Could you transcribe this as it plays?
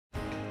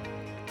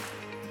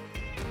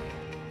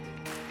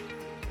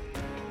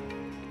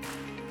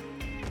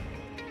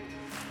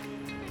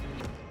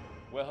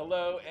Well,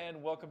 hello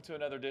and welcome to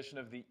another edition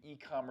of the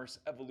E-commerce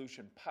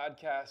Evolution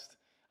Podcast.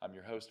 I'm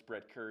your host,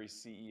 Brett Curry,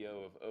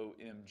 CEO of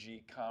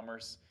OMG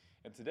Commerce.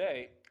 And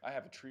today I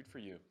have a treat for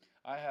you.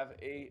 I have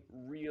a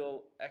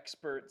real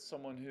expert,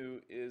 someone who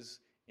is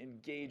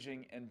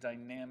engaging and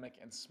dynamic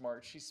and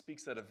smart. She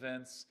speaks at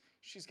events.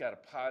 She's got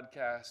a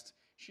podcast.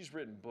 She's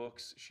written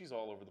books. She's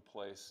all over the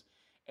place.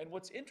 And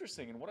what's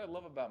interesting and what I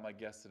love about my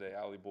guest today,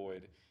 Allie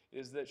Boyd,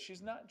 is that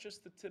she's not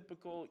just the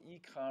typical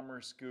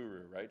e-commerce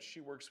guru, right?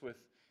 She works with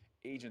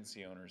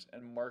agency owners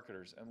and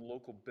marketers and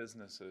local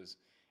businesses.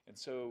 And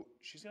so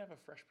she's going to have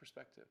a fresh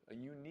perspective, a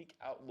unique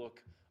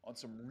outlook on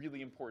some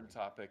really important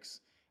topics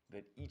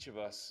that each of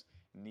us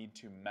need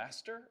to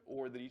master,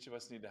 or that each of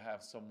us need to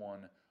have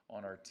someone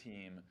on our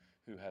team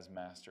who has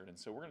mastered. And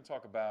so we're going to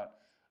talk about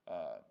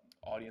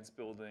audience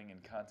building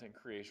and content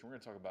creation. We're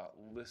going to talk about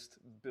list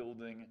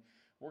building.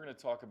 We're going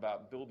to talk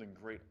about building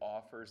great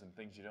offers and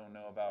things you don't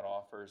know about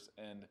offers.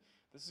 And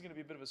this is going to be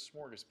a bit of a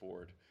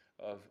smorgasbord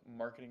of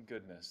marketing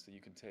goodness that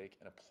you can take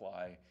and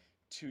apply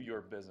to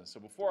your business. So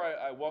before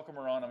I welcome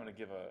her on, I'm going to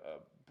give a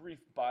brief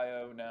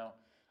bio now.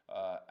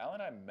 Al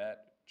and I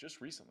met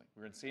just recently. We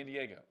were in San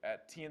Diego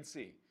at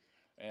TNC.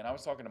 And I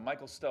was talking to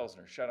Michael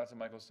Stelzner. Shout out to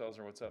Michael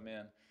Stelzner. What's up,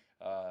 man?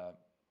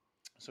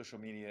 Social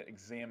media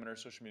examiner,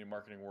 social media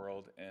marketing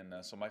world. And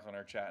so Michael and I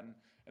are chatting.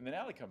 And then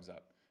Allie comes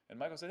up. And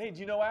Michael said, hey, do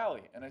you know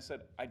Allie? And I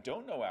said, I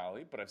don't know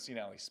Allie, but I've seen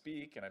Allie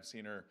speak, and I've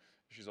seen her.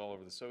 She's all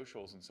over the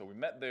socials. And so we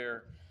met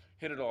there,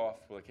 hit it off.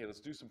 We're like, hey, let's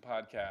do some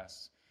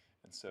podcasts.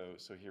 And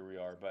so here we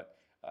are. But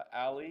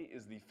Allie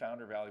is the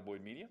founder of Allie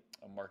Boyd Media,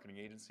 a marketing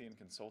agency and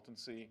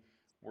consultancy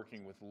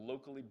working with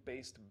locally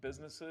based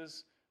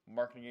businesses,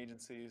 marketing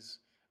agencies,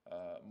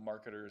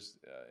 marketers,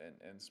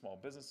 and small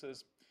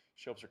businesses.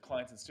 She helps her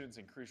clients and students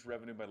increase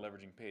revenue by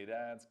leveraging paid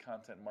ads,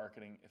 content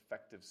marketing,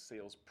 effective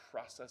sales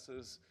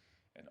processes,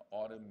 and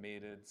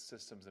automated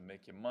systems that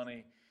make you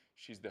money.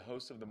 She's the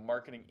host of the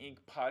Marketing Inc.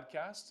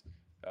 podcast.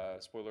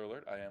 Spoiler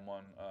alert, I am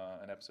on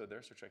an episode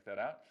there, so check that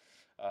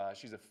out.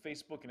 She's a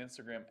Facebook and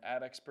Instagram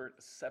ad expert,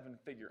 a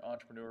seven-figure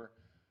entrepreneur,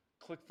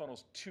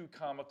 ClickFunnels 2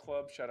 Comma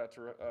Club, shout out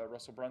to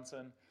Russell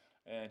Brunson,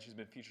 and she's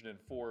been featured in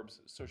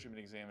Forbes, Social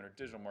Media Examiner,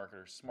 Digital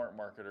Marketer, Smart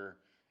Marketer,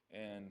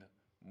 and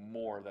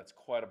more. That's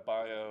quite a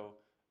bio.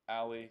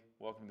 Allie,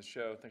 welcome to the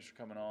show. Thanks for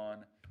coming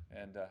on,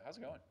 and how's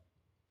it going?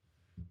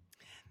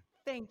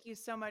 Thank you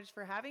so much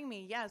for having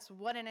me. Yes,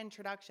 what an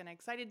introduction.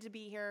 Excited to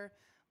be here.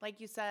 Like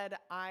you said,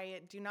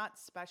 I do not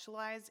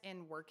specialize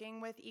in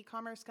working with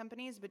e-commerce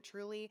companies, but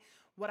truly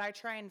what I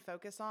try and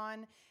focus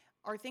on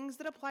are things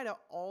that apply to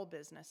all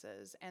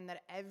businesses and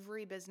that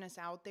every business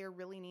out there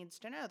really needs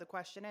to know. The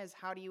question is,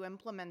 how do you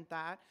implement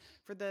that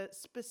for the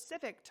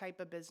specific type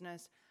of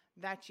business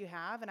that you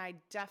have? And I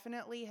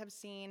definitely have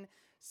seen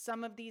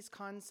some of these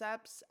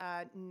concepts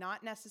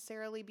not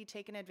necessarily be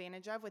taken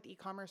advantage of with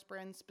e-commerce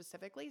brands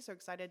specifically. So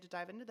excited to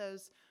dive into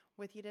those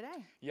with you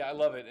today. Yeah, I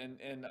love it.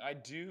 And I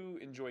do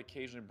enjoy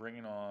occasionally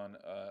bringing on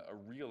a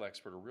real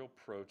expert, a real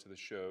pro to the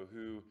show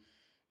who,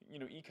 you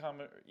know,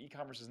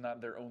 e-commerce is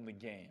not their only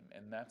game.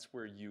 And that's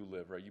where you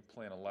live, right? You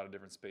play in a lot of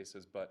different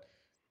spaces, but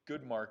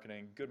good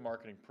marketing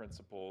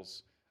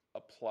principles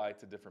apply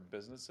to different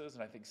businesses.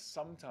 And I think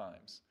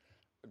sometimes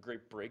a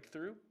great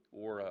breakthrough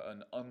or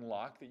an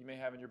unlock that you may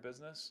have in your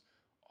business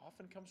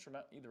often comes from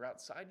either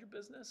outside your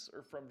business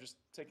or from just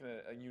taking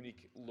a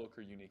unique look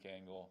or unique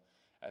angle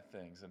at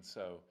things. And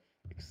so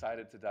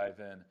excited to dive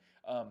in.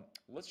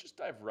 Let's just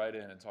dive right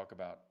in and talk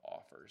about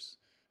offers.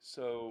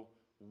 So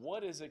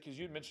what is it? Because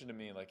you had mentioned to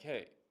me like,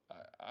 hey,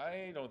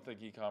 I don't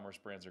think e-commerce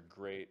brands are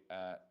great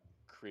at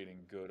creating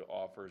good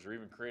offers or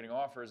even creating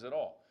offers at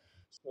all.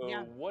 So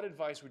Yeah. what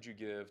advice would you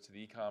give to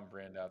the e-com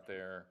brand out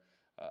there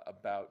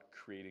about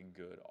creating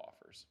good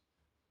offers?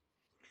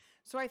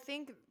 So I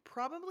think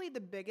probably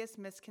the biggest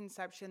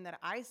misconception that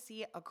I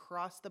see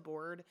across the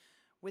board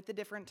with the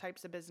different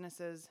types of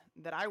businesses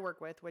that I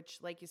work with, which,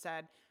 like you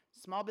said,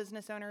 small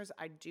business owners,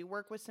 I do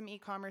work with some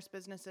e-commerce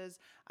businesses,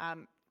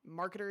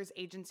 marketers,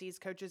 agencies,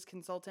 coaches,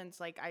 consultants.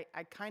 Like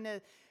I kind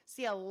of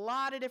see a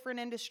lot of different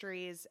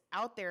industries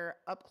out there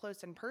up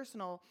close and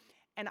personal.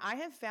 And I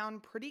have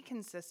found pretty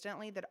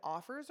consistently that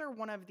offers are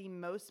one of the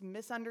most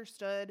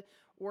misunderstood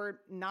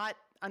or not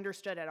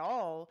understood at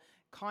all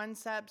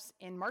concepts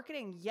in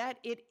marketing, yet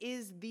it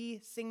is the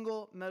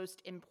single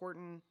most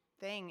important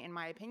thing, in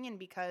my opinion,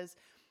 because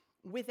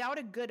without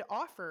a good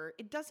offer,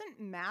 it doesn't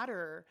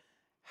matter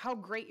how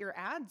great your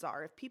ads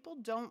are. If people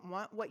don't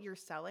want what you're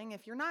selling,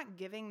 if you're not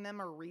giving them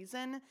a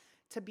reason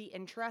to be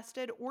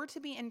interested or to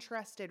be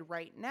interested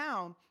right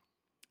now,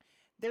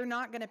 they're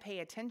not going to pay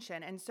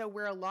attention. And so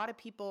where a lot of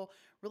people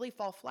really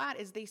fall flat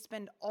is they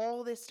spend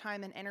all this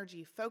time and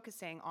energy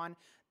focusing on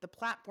the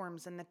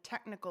platforms and the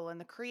technical and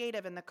the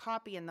creative and the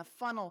copy and the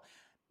funnel,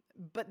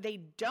 but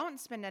they don't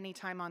spend any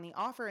time on the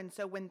offer. And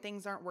so when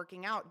things aren't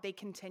working out, they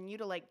continue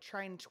to like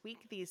try and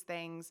tweak these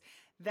things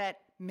that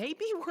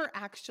maybe were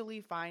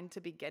actually fine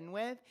to begin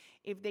with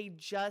if they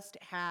just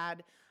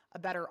had a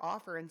better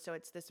offer. And so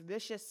it's this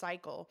vicious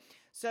cycle.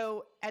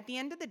 So at the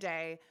end of the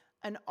day,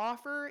 an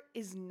offer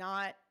is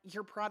not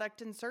your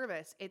product and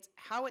service. It's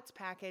how it's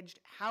packaged,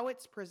 how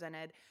it's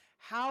presented,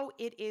 how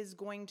it is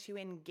going to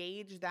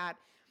engage that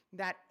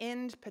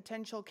end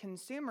potential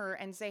consumer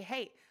and say,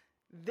 hey,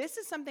 this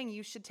is something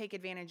you should take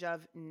advantage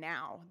of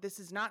now. This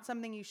is not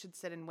something you should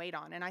sit and wait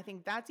on. And I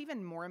think that's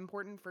even more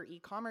important for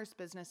e-commerce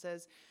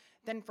businesses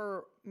than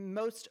for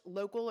most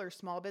local or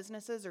small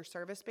businesses or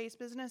service-based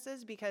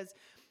businesses, because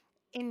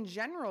in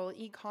general,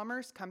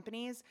 e-commerce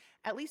companies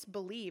at least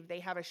believe they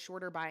have a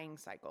shorter buying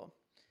cycle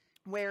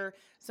where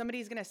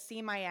somebody's going to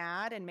see my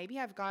ad and maybe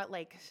I've got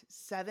like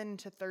 7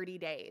 to 30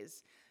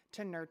 days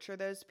to nurture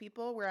those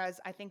people. Whereas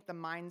I think the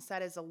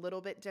mindset is a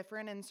little bit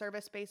different in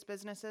service-based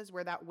businesses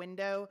where that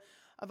window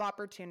of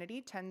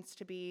opportunity tends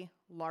to be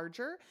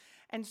larger.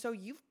 And so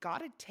you've got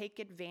to take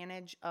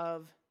advantage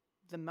of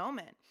the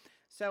moment.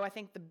 So I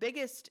think the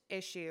biggest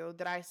issue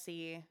that I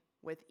see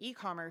with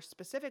e-commerce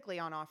specifically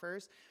on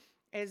offers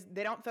is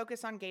they don't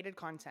focus on gated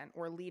content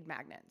or lead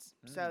magnets.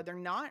 So they're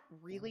not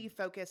really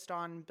focused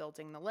on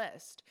building the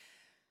list.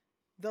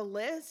 The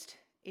list,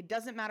 it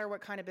doesn't matter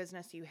what kind of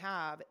business you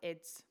have.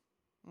 It's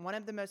one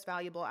of the most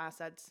valuable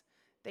assets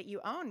that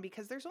you own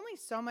because there's only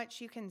so much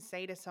you can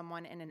say to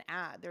someone in an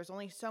ad. There's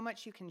only so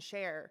much you can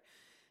share.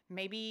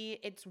 Maybe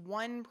it's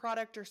one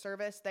product or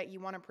service that you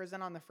want to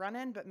present on the front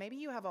end, but maybe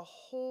you have a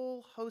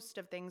whole host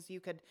of things you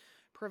could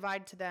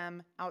provide to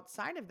them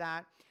outside of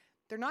that.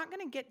 They're not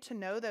going to get to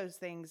know those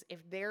things if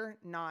they're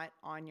not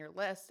on your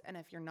list and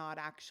if you're not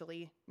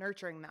actually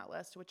nurturing that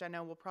list, which I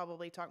know we'll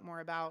probably talk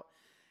more about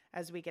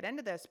as we get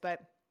into this.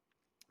 But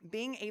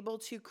being able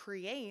to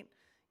create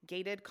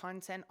gated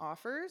content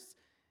offers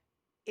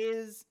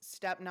is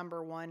step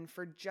number one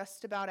for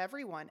just about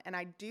everyone. And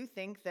I do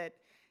think that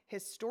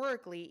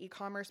historically,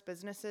 e-commerce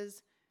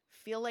businesses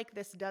feel like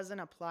this doesn't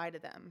apply to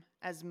them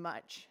as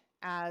much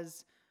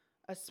as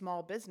a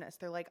small business.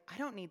 They're like, I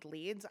don't need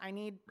leads. I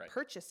need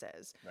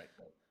purchases. Right.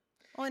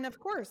 Well, and of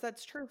course,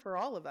 that's true for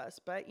all of us.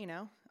 But, you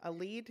know, a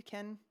lead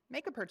can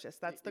make a purchase.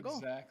 That's the goal.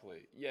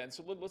 Exactly. Yeah. And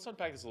so let's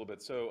unpack this a little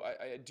bit. So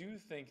I do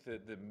think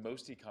that the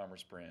most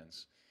e-commerce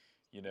brands,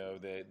 you know,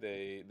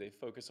 they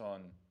focus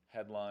on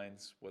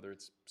headlines, whether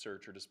it's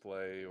search or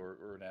display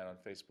or an ad on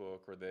Facebook,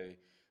 or they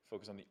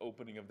focus on the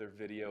opening of their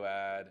video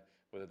ad,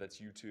 whether that's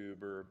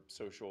YouTube or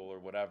social or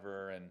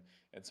whatever, and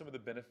some of the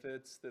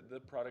benefits that the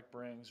product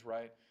brings,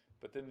 right?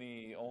 But then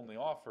the only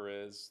offer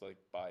is like,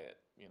 buy it,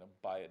 you know,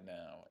 buy it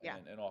now,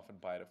 and often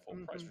buy it at full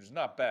price, which is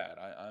not bad.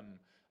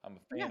 I'm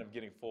a fan of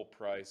getting full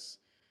price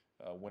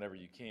whenever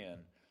you can.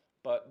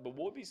 But what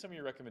would be some of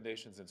your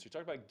recommendations? And so you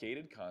talk about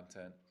gated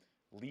content,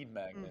 lead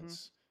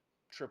magnets,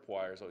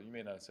 tripwires. Oh, you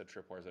may not have said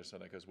tripwires. I just know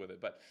that goes with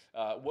it. But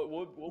what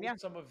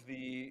would some of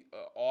the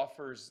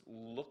offers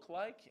look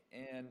like,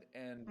 and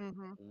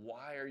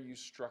why are you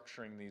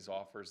structuring these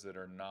offers that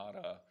are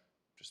not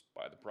just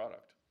buy the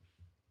product?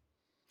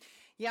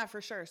 Yeah,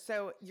 for sure.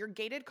 So your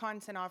gated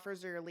content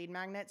offers or your lead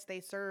magnets, they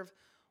serve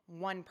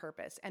one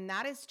purpose, and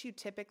that is to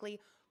typically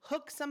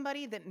hook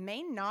somebody that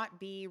may not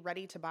be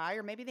ready to buy,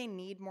 or maybe they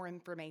need more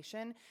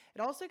information. It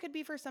also could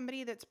be for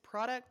somebody that's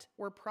product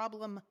or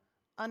problem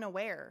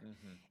unaware.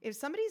 If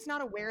somebody's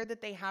not aware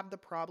that they have the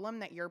problem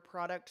that your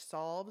product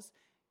solves,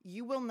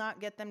 you will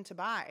not get them to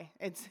buy.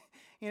 It's,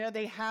 you know,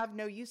 they have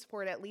no use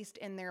for it, at least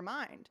in their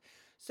mind.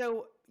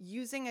 So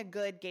using a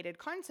good gated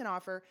content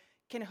offer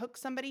can hook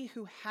somebody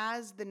who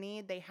has the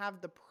need, they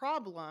have the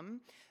problem,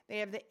 they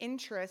have the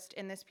interest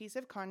in this piece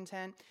of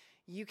content.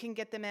 You can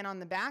get them in on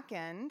the back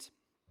end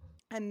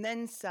and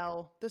then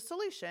sell the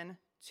solution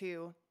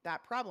to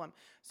that problem.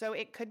 So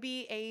it could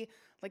be a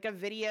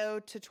video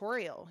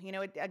tutorial. You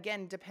know, it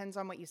again depends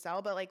on what you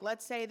sell, but like,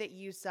 let's say that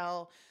you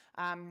sell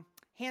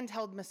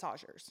handheld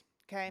massagers,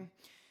 okay?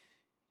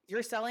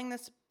 You're selling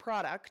this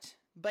product,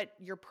 but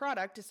your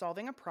product is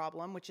solving a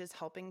problem, which is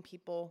helping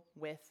people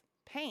with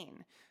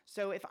pain.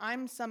 So if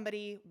I'm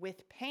somebody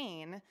with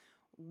pain,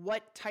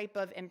 what type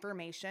of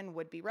information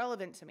would be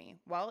relevant to me?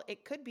 Well,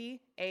 it could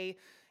be a,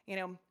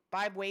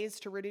 5 ways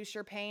to reduce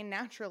your pain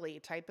naturally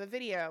type of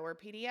video or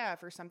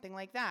PDF or something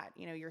like that.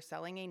 You know, you're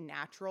selling a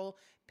natural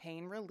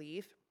pain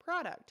relief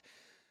product.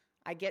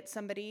 I get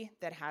somebody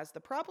that has the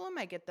problem.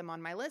 I get them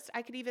on my list.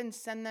 I could even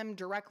send them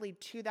directly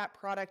to that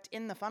product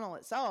in the funnel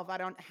itself. I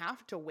don't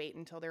have to wait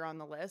until they're on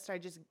the list. I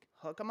just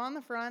hook them on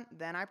the front.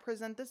 Then I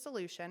present the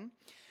solution.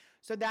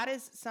 So that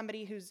is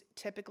somebody who's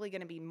typically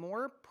going to be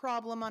more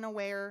problem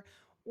unaware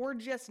or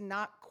just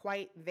not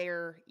quite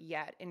there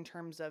yet in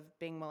terms of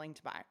being willing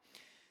to buy.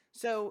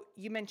 So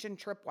you mentioned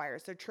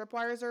tripwires. So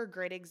tripwires are a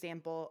great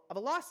example of a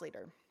loss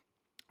leader.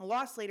 A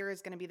loss leader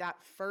is going to be that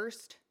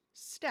first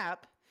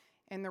step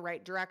in the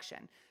right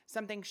direction.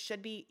 Something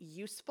should be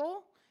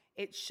useful.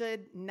 It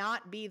should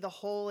not be the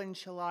whole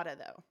enchilada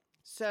though.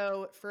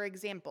 So for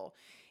example,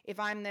 if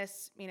I'm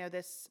this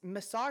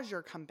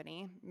massager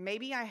company,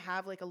 maybe I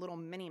have like a little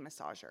mini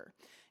massager,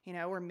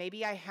 or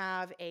maybe I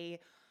have a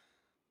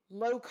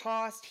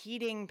low-cost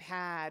heating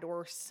pad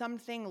or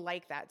something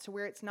like that. So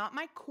where it's not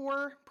my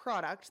core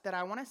product that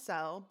I want to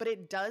sell, but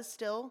it does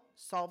still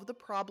solve the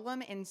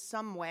problem in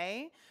some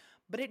way,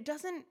 but it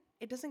doesn't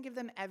it doesn't give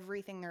them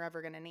everything they're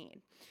ever going to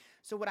need.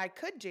 So what I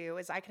could do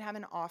is I could have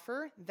an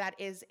offer that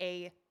is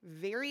a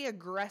very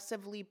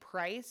aggressively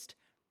priced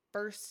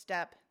first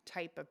step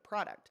type of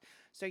product.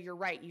 So you're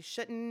right. You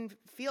shouldn't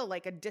feel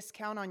like a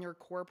discount on your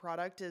core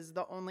product is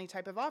the only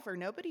type of offer.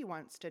 Nobody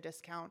wants to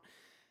discount,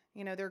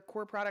 their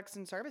core products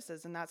and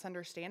services, and that's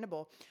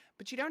understandable.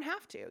 But you don't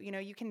have to.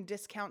 You can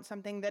discount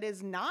something that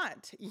is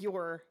not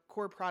your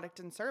core product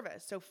and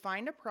service. So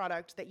find a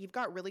product that you've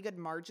got really good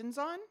margins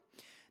on.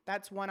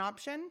 That's one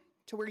option,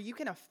 to where you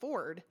can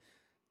afford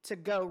to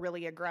go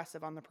really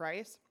aggressive on the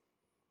price,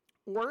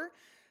 or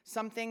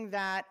something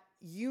that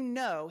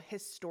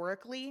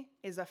historically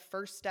is a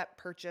first step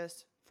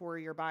purchase for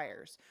your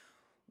buyers.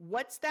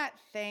 What's that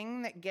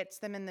thing that gets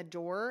them in the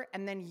door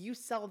and then you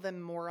sell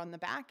them more on the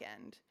back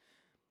end?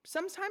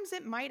 Sometimes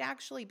it might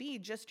actually be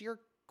just your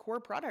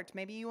core product.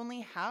 Maybe you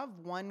only have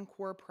one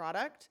core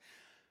product.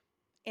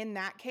 In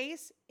that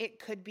case, it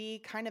could be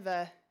kind of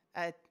a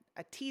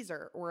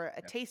teaser or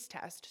a taste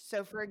test.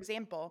 So for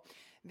example,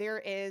 there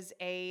is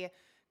a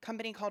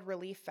company called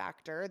Relief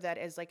Factor that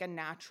is like a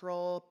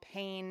natural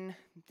pain,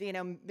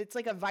 it's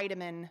like a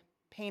vitamin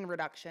pain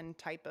reduction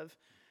type of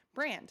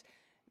brand.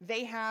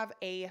 They have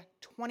a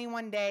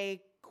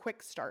 21-day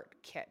quick start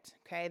kit.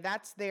 Okay.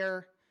 That's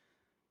their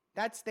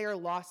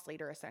loss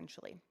leader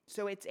essentially.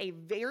 So it's a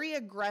very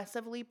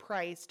aggressively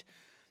priced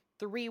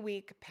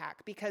 3-week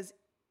pack, because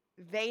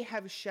they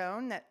have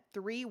shown that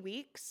 3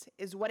 weeks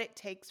is what it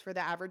takes for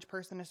the average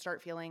person to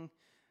start feeling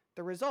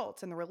the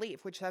results and the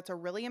relief, which that's a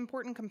really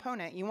important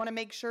component. You want to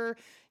make sure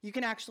you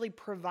can actually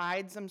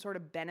provide some sort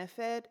of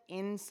benefit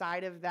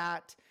inside of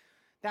that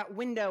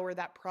window or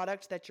that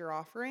product that you're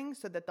offering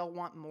so that they'll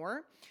want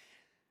more.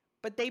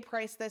 But they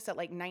price this at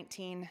like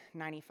 $19.95.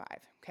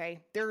 Okay.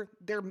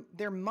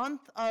 Their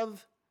month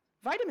of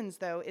vitamins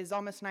though is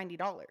almost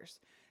 $90.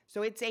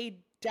 So it's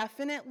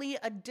definitely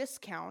a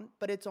discount,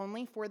 but it's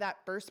only for that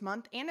first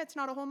month, and it's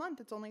not a whole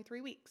month. It's only 3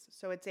 weeks.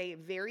 So it's a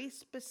very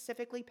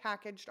specifically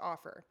packaged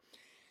offer.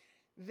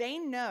 They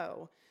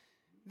know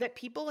that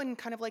people in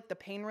kind of like the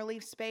pain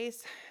relief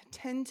space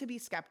tend to be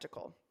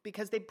skeptical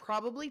because they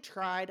probably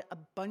tried a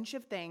bunch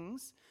of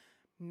things.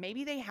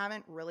 Maybe they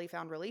haven't really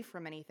found relief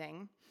from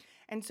anything.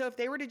 And so if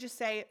they were to just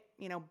say,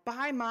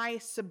 buy my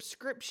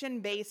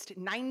subscription-based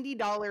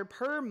 $90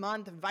 per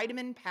month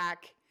vitamin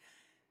pack,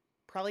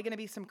 probably going to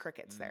be some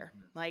crickets there.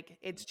 Like,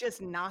 it's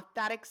just not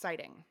that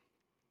exciting.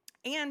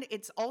 And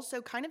it's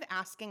also kind of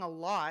asking a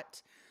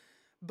lot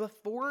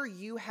before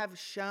you have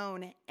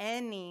shown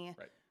any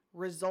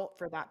result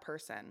for that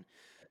person.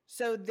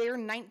 So their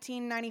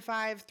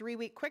 $19.95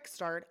 3-week quick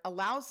start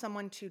allows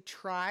someone to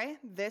try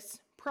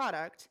this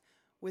product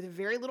with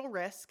very little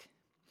risk.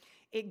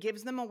 It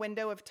gives them a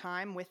window of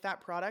time with that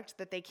product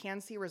that they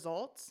can see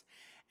results.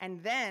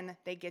 And then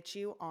they get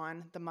you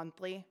on the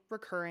monthly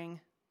recurring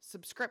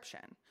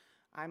subscription.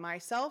 I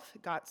myself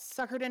got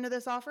suckered into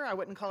this offer. I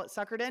wouldn't call it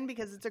suckered in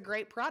because it's a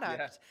great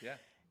product. Yeah.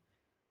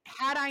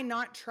 Had I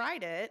not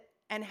tried it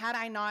and had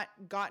I not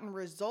gotten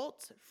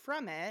results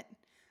from it,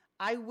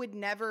 I would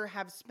never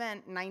have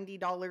spent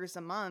 $90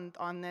 a month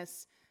on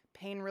this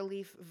pain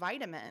relief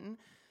vitamin.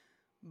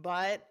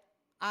 But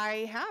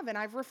I have, and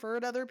I've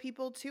referred other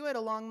people to it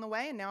along the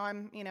way. And now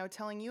I'm,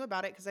 telling you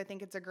about it because I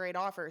think it's a great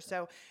offer.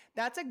 So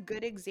that's a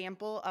good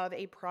example of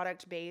a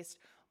product-based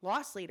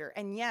loss leader.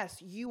 And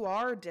yes, you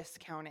are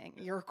discounting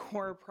your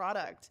core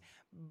product.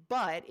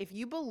 But if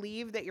you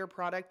believe that your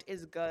product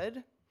is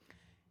good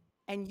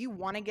and you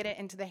want to get it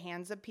into the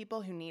hands of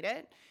people who need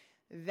it,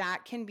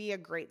 that can be a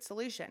great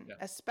solution,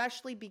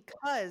 especially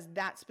because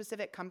that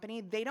specific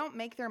company, they don't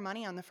make their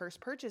money on the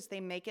first purchase. They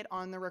make it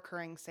on the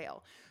recurring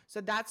sale.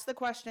 So that's the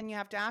question you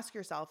have to ask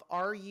yourself.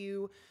 Are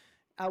you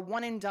a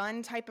one and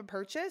done type of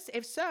purchase?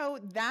 If so,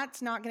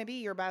 that's not going to be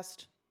your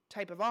best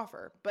type of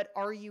offer. But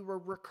are you a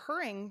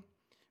recurring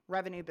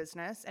revenue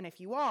business? And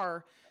if you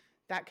are,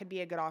 that could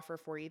be a good offer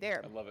for you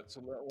there. I love it. So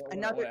I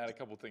want to add a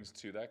couple things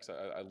to that because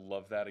I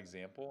love that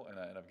example,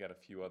 and I've got a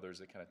few others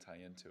that kind of tie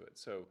into it.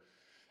 So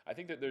I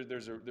think that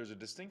there's a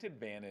distinct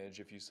advantage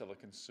if you sell a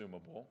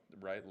consumable,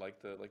 right? Like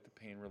the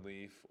pain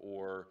relief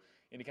or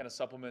any kind of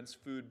supplements,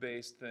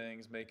 food-based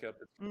things, makeup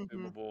that's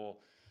consumable.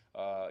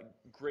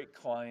 Great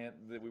client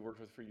that we worked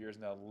with for years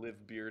now,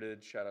 Live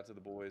Bearded. Shout out to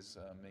the boys,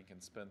 Mink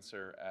and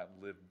Spencer at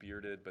Live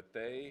Bearded. But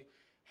they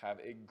have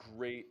a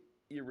great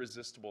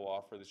irresistible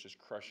offer that's just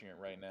crushing it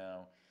right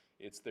now.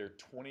 It's their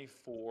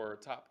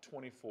top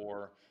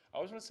 24. I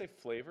always want to say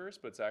flavors,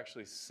 but it's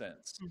actually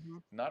scents,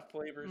 not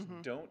flavors.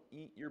 Don't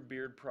eat your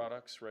beard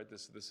products, right?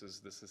 This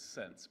is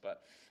scents,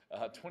 but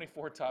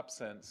 24 top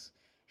scents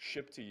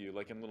shipped to you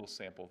like in little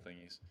sample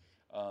thingies.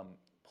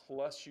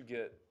 Plus you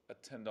get a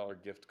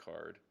 $10 gift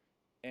card,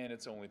 and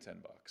it's only $10,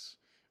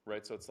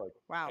 right? So it's like,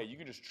 wow, hey, you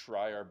can just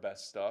try our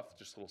best stuff,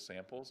 just little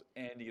samples,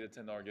 and you get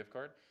a $10 gift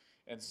card.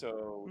 And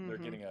so they're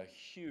getting a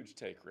huge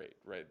take rate,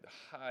 right?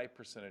 High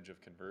percentage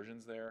of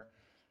conversions there.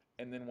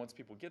 And then once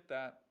people get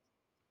that,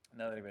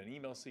 now they have an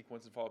email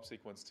sequence and follow-up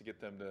sequence to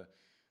get them to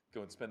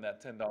go and spend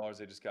that $10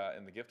 they just got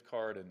in the gift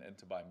card and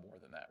to buy more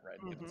than that, right?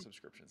 Get the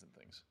subscriptions and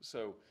things.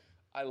 So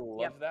I Yep.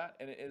 love that.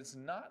 And it's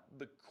not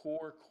the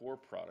core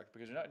product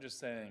because you're not just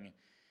saying,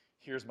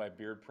 here's my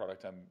beard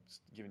product,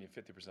 giving you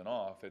 50%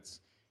 off.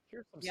 It's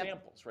here's some Yep.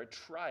 samples, right?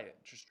 Try it.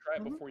 Just try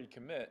it Hmm. before you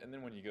commit. And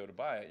then when you go to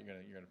buy it,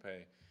 you're gonna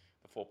pay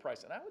the full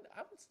price. And I would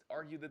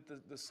argue that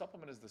the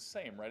supplement is the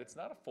same, right? It's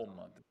not a full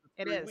month. It's a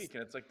It free is. week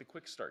and it's like the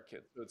quick start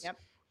kit. So it's Yep.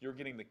 you're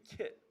getting the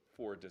kit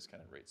for a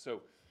discounted rate.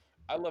 So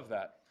I love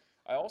that.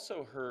 I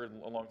also heard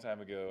a long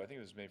time ago, I think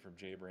it was made from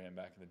Jay Abraham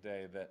back in the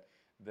day, that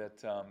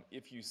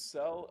if you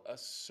sell a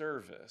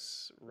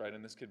service, right,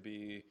 and this could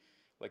be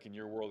like in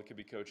your world, it could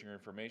be coaching or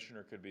information,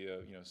 or it could be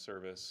a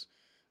service,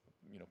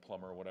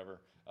 plumber or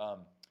whatever.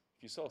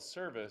 If you sell a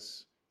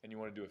service and you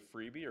want to do a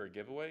freebie or a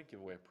giveaway, give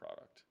away a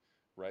product,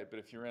 right? But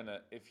if you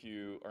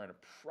are in a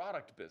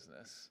product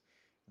business,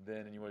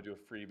 then and you want to do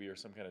a freebie or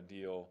some kind of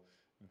deal,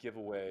 give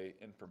away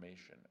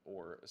information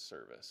or a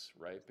service,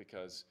 right?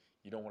 Because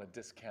you don't want to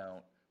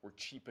discount or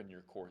cheapen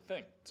your core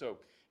thing. So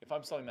if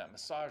I'm selling that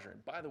massager,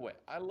 and by the way,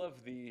 I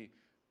love the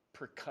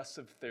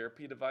percussive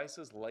therapy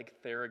devices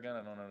like Theragun.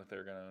 I don't know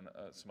Theragun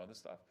and some other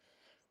stuff,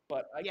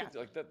 but I Yeah. could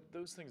like that.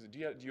 Those things. Do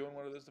you own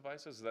one of those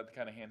devices? Is that the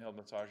kind of handheld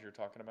massager you're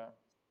talking about?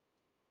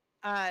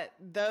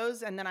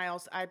 Those, and then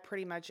I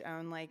pretty much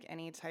own like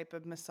any type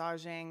of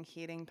massaging,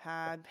 heating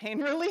pad,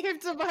 pain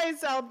relief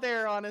device out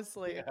there,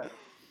 honestly. Yeah.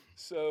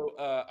 So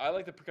I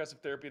like the percussive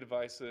therapy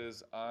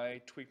devices.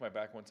 I tweaked my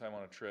back one time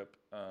on a trip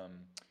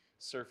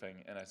surfing,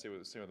 and I stayed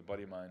with a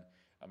buddy of mine.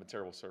 I'm a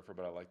terrible surfer,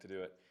 but I like to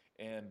do it.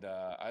 And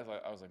I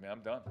was like, man,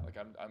 I'm done. Like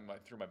I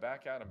threw my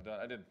back out. I'm done.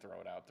 I didn't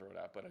throw it out, but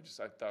I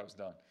thought I was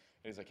done.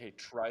 And he's like, hey,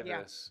 try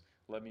Yeah. this.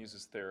 Let me use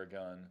this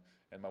Theragun.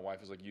 And my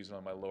wife was like using it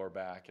on my lower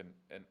back,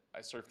 and I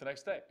surfed the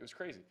next day. It was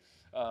crazy.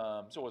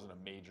 So it wasn't a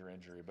major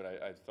injury, but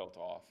I felt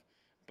off.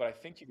 But I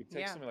think you could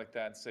take Yeah. something like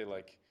that and say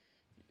like,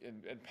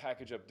 and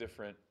package up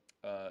different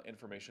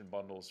information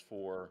bundles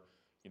for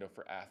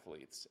for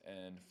athletes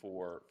and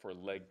for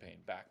leg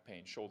pain, back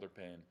pain, shoulder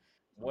pain,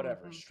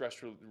 whatever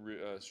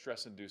Hmm.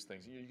 stress induced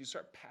things. You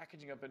start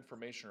packaging up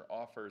information or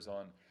offers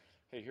on,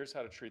 hey, here's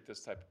how to treat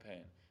this type of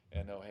pain,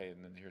 and oh hey,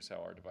 and then here's how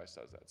our device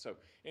does that. So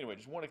anyway,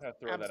 just want to kind of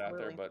throw that out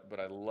there, Absolutely. but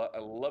I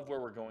love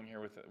where we're going here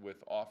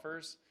with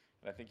offers,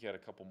 and I think you had a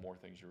couple more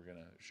things you were going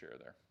to share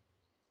there.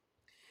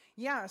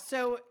 Yeah.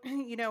 So,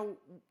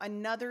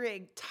 another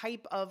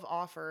type of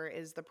offer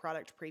is the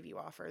product preview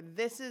offer.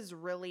 This is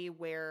really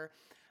where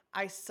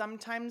I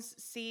sometimes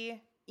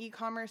see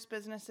e-commerce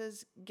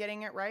businesses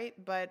getting it right,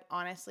 but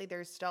honestly,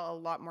 there's still a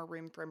lot more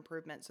room for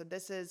improvement. So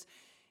this is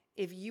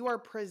if you are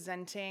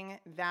presenting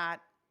that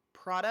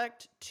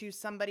product to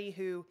somebody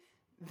who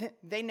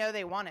they know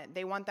they want it,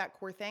 they want that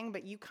core thing,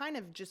 but you kind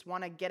of just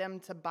want to get them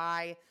to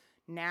buy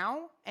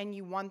now and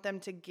you want them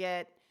to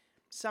get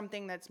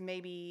something that's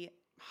maybe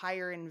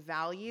higher in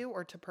value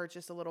or to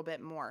purchase a little bit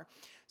more.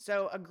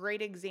 So, a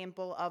great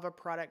example of a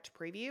product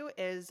preview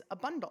is a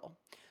bundle.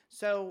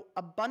 So,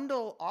 a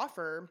bundle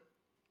offer,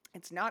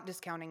 it's not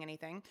discounting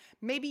anything.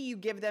 Maybe you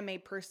give them a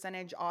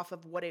percentage off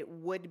of what it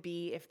would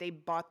be if they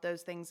bought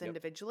those things Yep.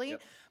 individually.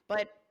 Yep.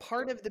 But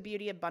part of the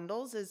beauty of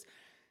bundles is,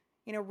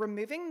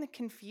 removing the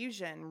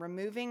confusion,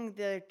 removing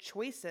the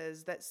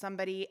choices that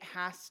somebody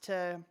has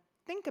to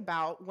think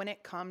about when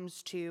it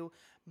comes to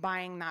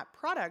buying that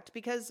product.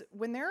 Because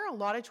when there are a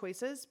lot of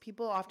choices,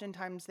 people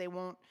oftentimes they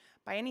won't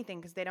buy anything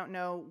because they don't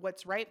know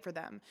what's right for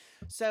them.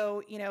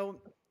 So,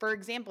 for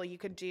example, you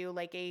could do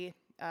like a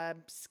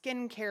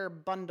skincare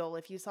bundle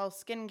if you sell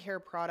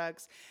skincare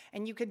products,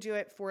 and you could do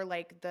it for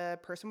like the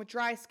person with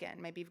dry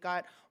skin. Maybe you've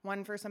got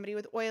one for somebody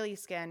with oily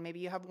skin. Maybe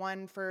you have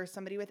one for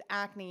somebody with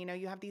acne.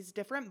 You have these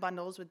different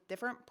bundles with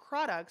different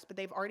products, but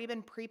they've already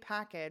been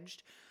prepackaged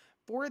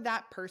for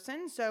that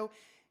person. So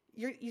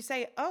you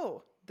say,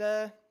 oh,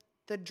 the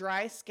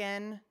dry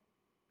skin,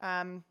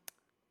 um,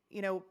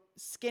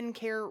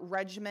 skincare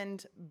regimen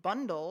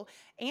bundle,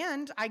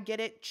 and I get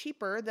it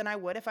cheaper than I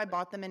would if I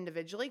bought them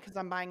individually because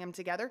I'm buying them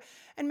together.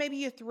 And maybe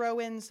you throw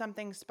in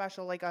something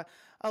special like a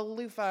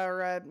loofah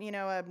or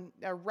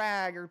a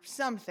rag or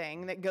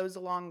something that goes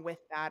along with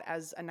that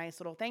as a nice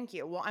little thank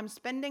you. Well, I'm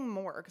spending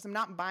more because I'm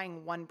not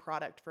buying one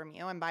product from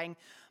you. I'm buying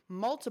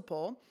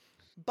multiple,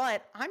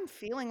 but I'm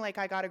feeling like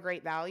I got a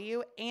great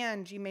value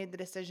and you made the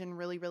decision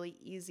really, really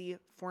easy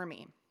for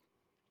me.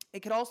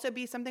 It could also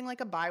be something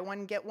like a buy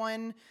one, get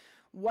one,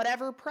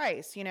 whatever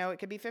price. It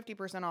could be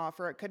 50% off,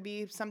 or it could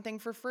be something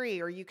for free,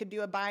 or you could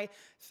do a buy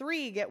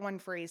three, get one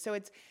free. So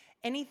it's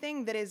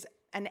anything that is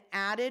an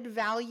added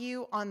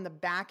value on the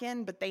back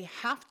end, but they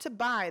have to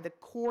buy the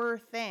core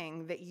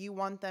thing that you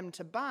want them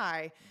to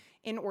buy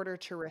in order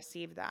to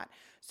receive that.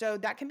 So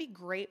that can be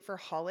great for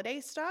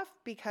holiday stuff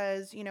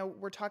because,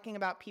 we're talking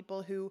about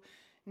people who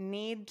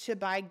need to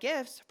buy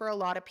gifts for a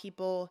lot of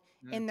people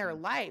in their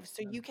Mhm. life.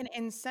 So you can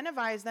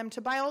incentivize them to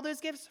buy all those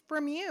gifts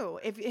from you.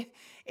 If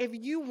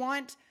you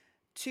want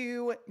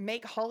to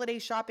make holiday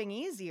shopping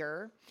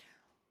easier,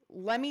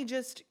 let me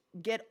just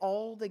get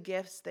all the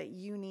gifts that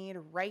you need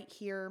right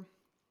here.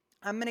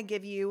 I'm going to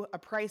give you a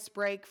price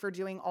break for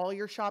doing all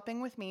your shopping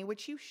with me,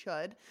 which you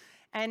should.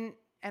 And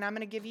and I'm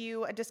going to give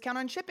you a discount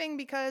on shipping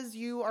because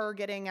you are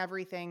getting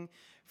everything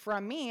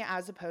from me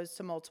as opposed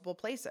to multiple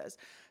places.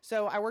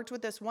 So I worked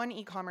with this one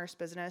e-commerce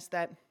business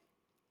that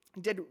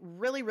did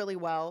really, really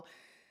well.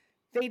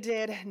 They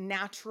did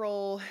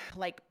natural,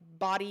 like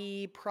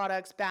body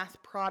products, bath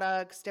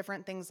products,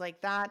 different things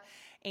like that.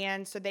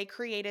 And so they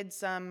created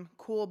some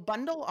cool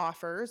bundle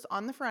offers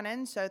on the front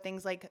end. So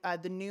things like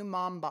the new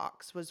mom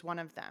box was one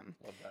of them.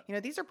 Love that. You know,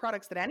 these are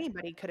products that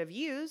anybody could have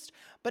used,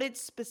 but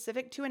it's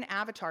specific to an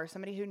avatar,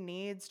 somebody who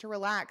needs to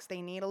relax.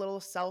 They need a little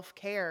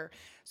self-care.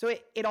 So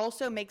it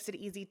also makes it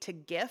easy to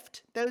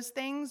gift those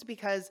things,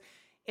 because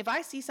if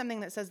I see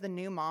something that says the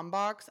new mom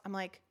box, I'm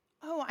like,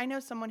 oh, I know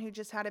someone who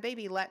just had a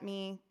baby. Let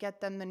me get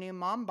them the new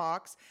mom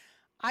box.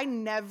 I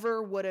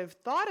never would have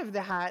thought of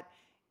that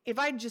if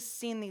I'd just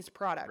seen these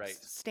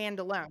products stand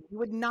alone. You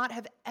would not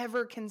have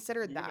ever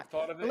considered You that. would have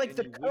thought of Or it, like and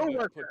the you wouldn't have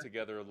coworker. put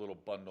together a little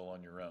bundle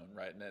on your own,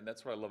 right? And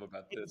that's what I love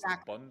about this.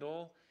 Exactly. The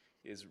bundle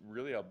is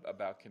really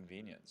about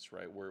convenience,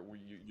 right? Where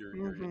and you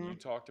Mm-hmm.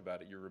 talked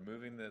about it. You're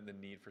removing the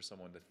need for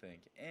someone to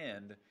think.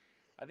 And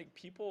I think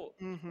people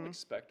Mm-hmm.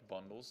 expect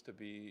bundles to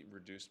be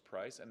reduced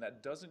price, and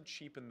that doesn't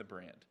cheapen the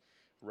brand,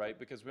 right?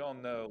 Because we all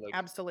know, like,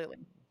 Absolutely.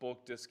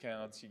 bulk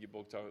discounts, you get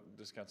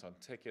discounts on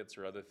tickets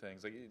or other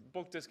things. Like,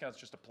 bulk discounts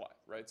just apply,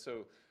 right?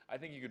 So I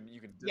think you can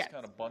Yes.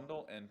 discount a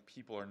bundle and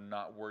people are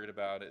not worried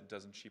about it. It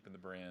doesn't cheapen the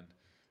brand.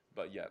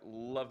 But yeah,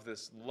 love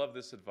this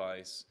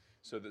advice.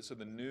 So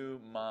the new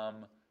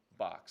mom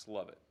box,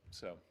 love it.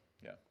 So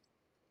yeah.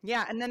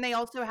 Yeah, and then they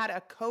also had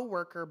a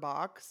coworker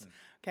box.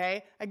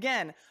 Okay.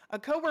 Again, a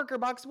coworker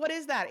box, what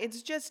is that?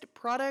 It's just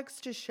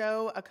products to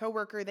show a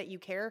coworker that you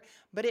care,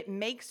 but it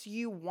makes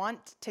you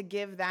want to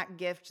give that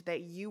gift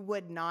that you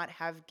would not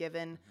have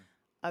given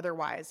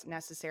otherwise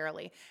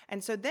necessarily.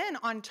 And so then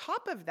on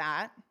top of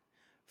that,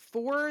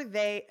 for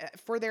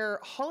their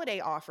holiday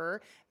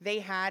offer, they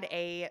had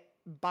a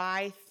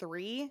buy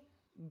 3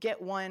 get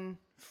 1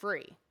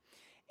 free.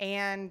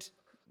 And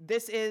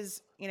this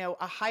is, you know,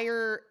 a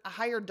higher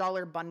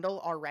dollar bundle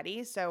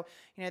already. So,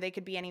 you know, they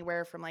could be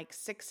anywhere from like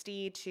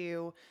 $60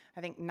 to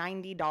I think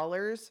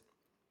 $90.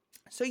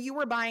 So you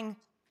were buying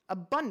a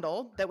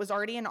bundle that was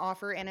already an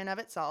offer in and of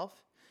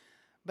itself.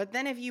 But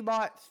then if you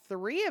bought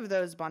 3 of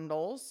those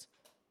bundles,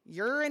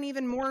 you're an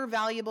even more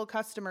valuable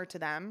customer to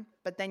them.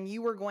 But then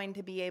you were going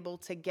to be able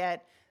to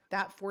get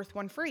that 4th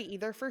one free,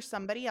 either for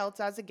somebody else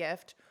as a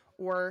gift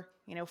or,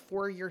 you know,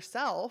 for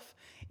yourself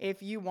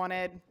if you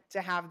wanted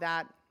to have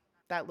that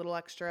little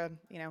extra,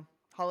 you know,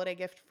 holiday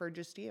gift for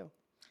just you.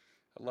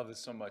 I love this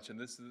so much, and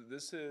this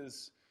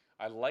is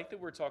I like that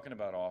we're talking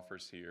about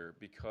offers here,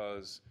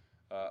 because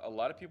a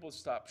lot of people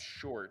stop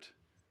short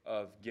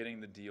of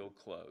getting the deal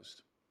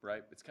closed,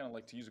 right? It's kind of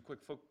like, to use a quick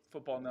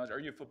football analogy. Are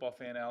you a football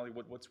fan, Allie?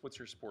 What's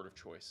your sport of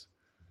choice?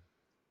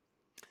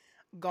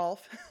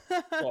 Golf.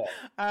 Golf.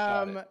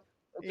 Got it.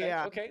 Okay.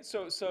 Yeah. Okay.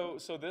 So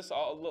this.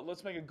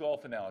 Let's make a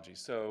golf analogy.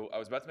 So I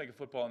was about to make a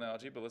football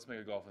analogy, but let's make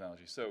a golf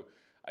analogy. So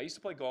I used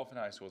to play golf in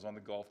high school. I was on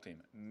the golf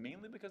team,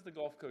 mainly because the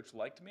golf coach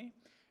liked me,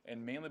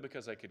 and mainly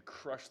because I could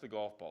crush the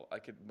golf ball.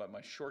 But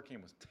my short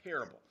game was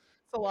terrible.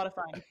 It's a lot of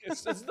fun.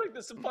 It's like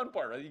this is the fun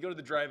part, right? You go to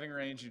the driving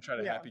range, you try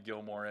to Yeah. Happy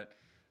Gilmore it.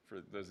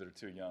 For those that are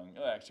too young,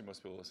 actually,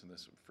 most people listen to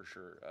this for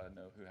sure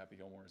know who Happy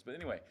Gilmore is. But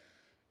anyway,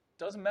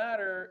 doesn't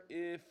matter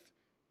if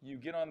you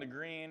get on the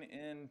green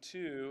in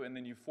 2 and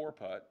then you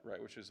 4-putt,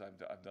 right? Which is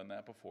I've done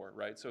that before,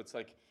 right? So it's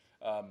like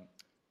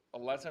a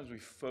lot of times we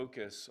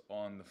focus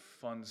on the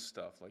fun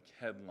stuff like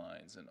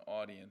headlines and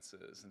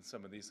audiences and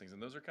some of these things,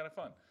 and those are kind of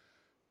fun.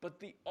 But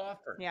the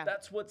offer, Yeah.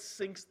 that's what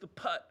sinks the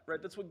putt,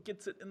 right? That's what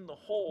gets it in the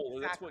hole.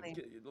 That's what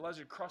Exactly. it allows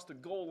you to cross the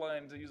goal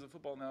line, to use the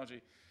football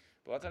analogy.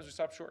 But a lot of times we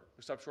stop short.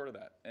 We stop short of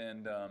that.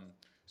 And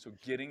so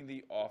getting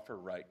the offer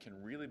right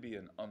can really be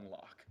an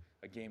unlock,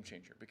 a game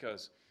changer.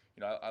 Because,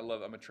 you know,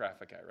 I'm a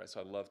traffic guy, right?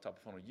 So I love top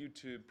of funnel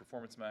YouTube,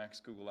 Performance Max,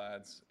 Google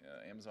Ads,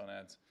 Amazon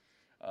Ads.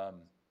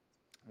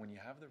 When you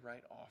have the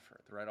right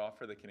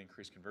offer that can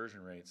increase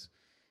conversion rates,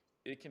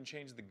 it can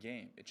change the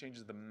game. It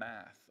changes the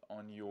math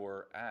on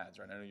your ads,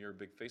 right? I know you're a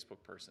big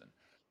Facebook person,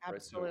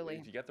 right? So Absolutely.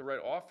 if you get the right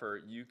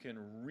offer, you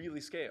can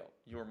really scale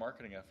your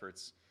marketing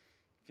efforts.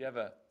 If you have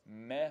a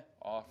meh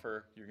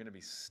offer, you're going to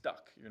be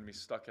stuck. You're going to be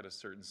stuck at a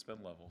certain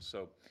spend level.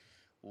 So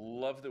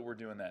love that we're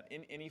doing that.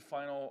 Any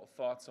final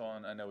thoughts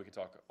on, I know we could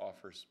talk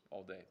offers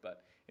all day,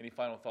 but any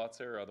final thoughts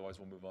there? Or otherwise,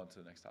 we'll move on to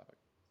the next topic.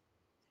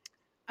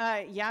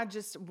 Yeah,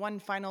 just one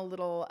final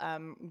little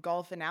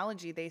golf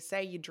analogy. They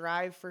say you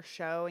drive for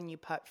show and you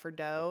putt for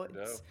dough. For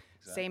dough, It's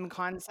exactly. same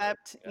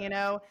concept, Yeah. you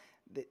know.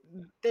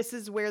 This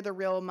is where the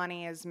real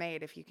money is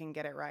made if you can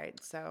get it right.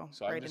 So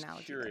So I'm great just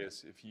analogy there.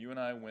 curious, if you and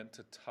I went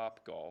to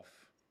Top Golf,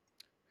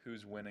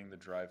 who's winning the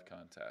drive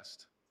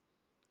contest?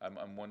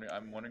 I'm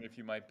wondering if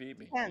you might beat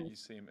me. You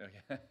Depends. seem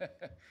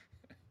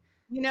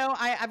You know,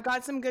 I've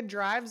got some good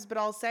drives, but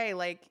I'll say,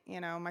 like, you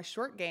know, my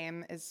short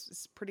game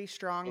is pretty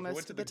strong If we went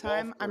most to of the the golf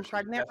time. I'm course,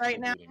 you're pregnant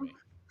right definitely now. beating me.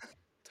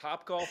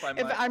 Top Golf, I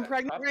If might. I'm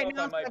pregnant Top right Golf,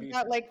 I now, so might I've beat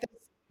got you. like this.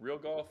 Real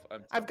golf,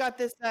 I'm I've tough. got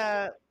this.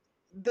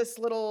 this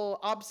little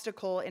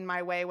obstacle in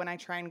my way when I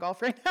try and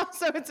golf right now,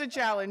 so it's a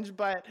challenge.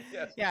 But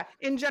Yes. yeah,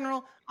 in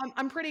general,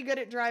 I'm pretty good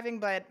at driving,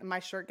 but my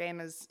short game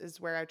is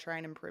where I try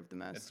and improve the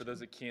And for most. those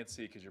that can't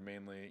see, because you're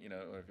mainly,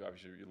 or if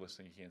obviously you're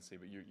listening, you can't see,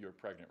 but you're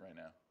pregnant right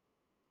now.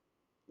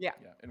 Yeah,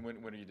 Yeah. And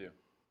when are you due?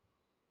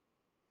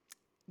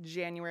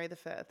 January the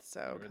 5th, so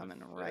January the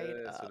coming right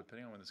 5th. So up.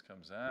 depending on when this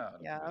comes out, it'll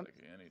be Yeah, like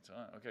any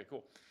time. Okay,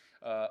 cool.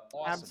 Awesome.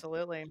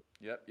 absolutely.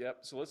 Yep.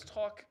 So let's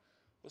talk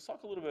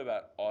a little bit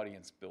about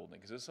audience building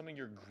because it's something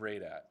you're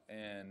great at,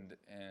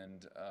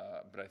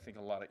 but I think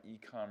a lot of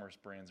e-commerce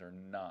brands are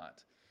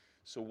not.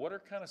 So what are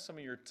kind of some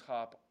of your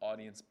top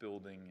audience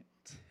building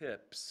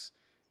tips,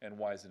 and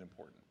why is it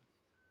important?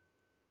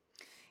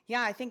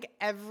 Yeah, I think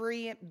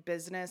every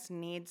business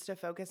needs to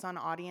focus on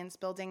audience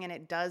building, and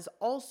it does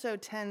also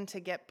tend to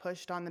get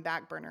pushed on the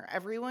back burner.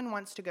 Everyone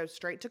wants to go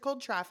straight to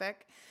cold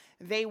traffic.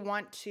 They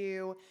want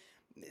to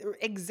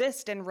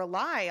exist and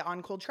rely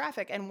on cold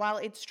traffic. And while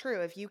it's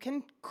true, if you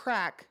can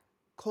crack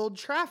cold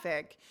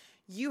traffic,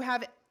 you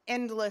have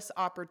endless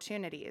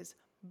opportunities.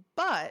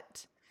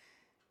 But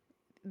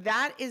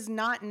that is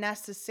not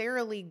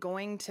necessarily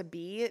going to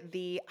be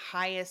the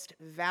highest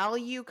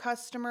value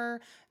customer,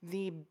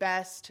 the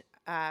best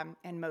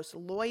and most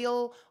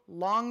loyal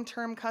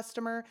long-term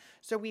customer.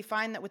 So we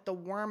find that with the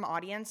warm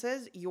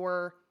audiences,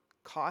 your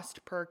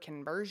cost per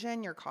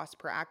conversion, your cost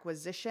per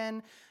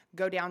acquisition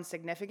go down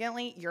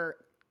significantly. Your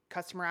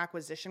customer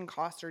acquisition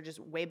costs are just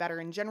way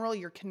better in general.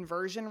 Your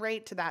conversion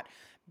rate to that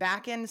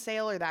back end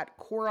sale or that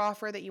core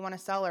offer that you want to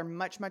sell are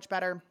much, much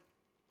better.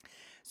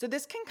 So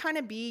this can kind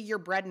of be your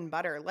bread and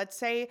butter. Let's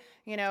say,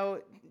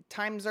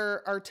 times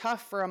are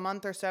tough for a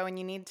month or so and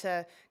you need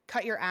to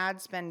cut your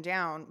ad spend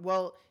down.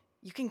 Well,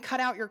 you can cut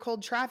out your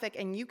cold traffic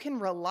and you can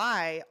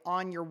rely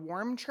on your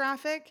warm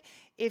traffic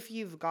if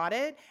you've got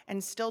it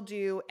and still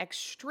do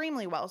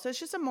extremely well. So it's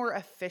just a more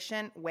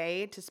efficient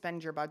way to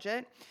spend your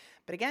budget.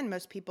 But again,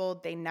 most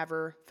people, they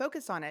never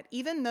focus on it.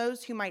 Even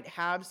those who might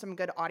have some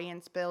good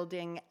audience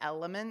building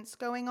elements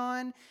going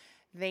on,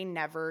 they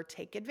never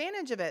take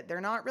advantage of it.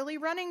 They're not really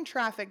running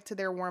traffic to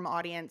their warm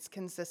audience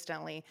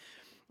consistently.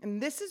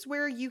 And this is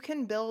where you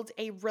can build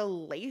a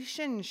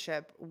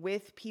relationship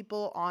with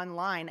people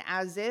online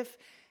as if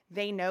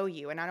they know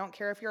you. And I don't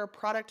care if you're a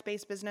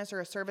product-based business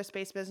or a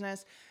service-based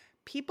business.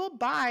 People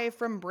buy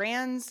from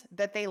brands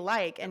that they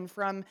like and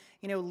from,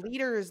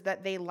 leaders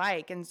that they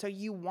like. And so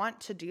you want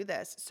to do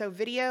this. So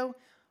video,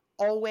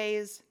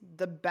 always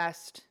the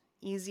best,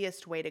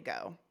 easiest way to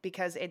go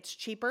because it's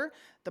cheaper.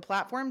 The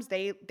platforms,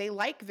 they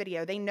like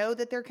video. They know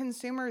that their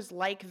consumers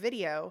like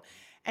video.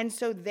 And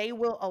so they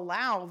will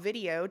allow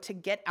video to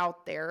get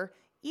out there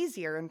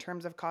easier in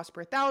terms of cost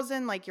per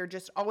thousand. Like you're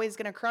just always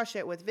going to crush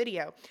it with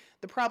video.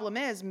 The problem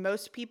is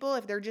most people,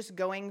 if they're just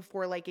going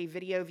for like a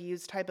video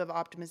views type of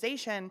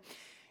optimization,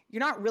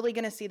 you're not really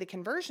going to see the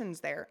conversions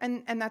there.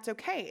 And that's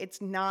okay.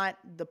 It's not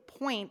the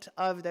point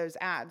of those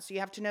ads. So you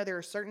have to know there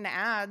are certain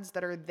ads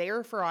that are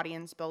there for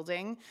audience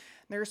building.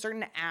 There are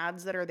certain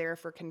ads that are there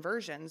for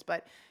conversions.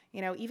 But,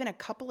 even a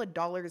couple of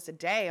dollars a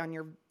day on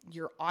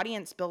your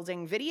audience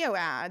building video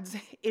ads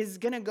is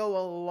going to go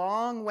a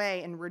long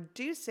way in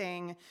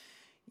reducing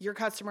your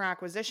customer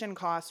acquisition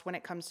costs when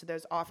it comes to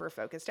those offer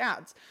focused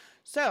ads.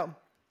 So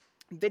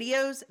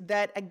videos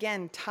that,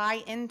 again,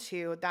 tie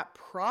into that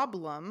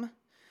problem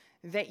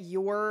that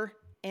your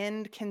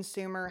end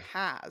consumer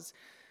has.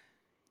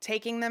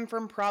 Taking them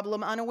from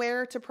problem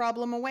unaware to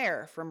problem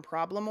aware, from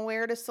problem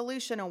aware to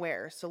solution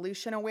aware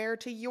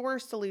to your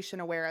solution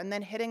aware, and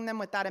then hitting them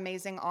with that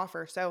amazing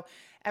offer. So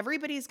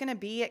everybody's going to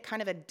be at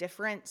kind of a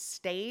different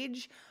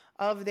stage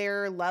of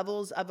their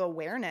levels of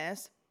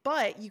awareness,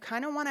 but you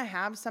kind of want to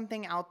have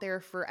something out there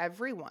for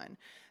everyone.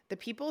 The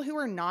people who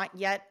are not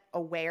yet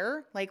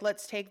aware, like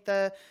let's take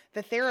the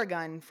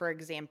Theragun, for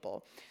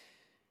example.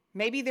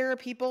 Maybe there are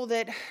people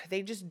that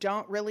they just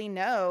don't really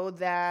know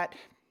that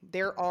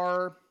there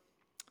are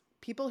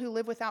people who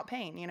live without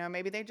pain.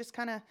 Maybe they just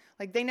kind of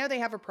like, they know they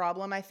have a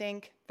problem. I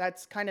think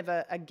that's kind of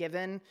a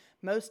given.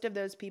 Most of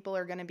those people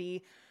are going to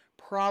be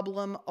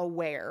problem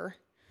aware,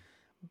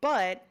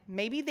 but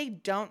maybe they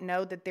don't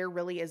know that there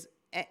really is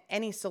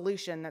any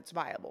solution that's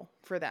viable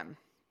for them.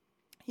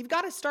 You've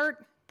got to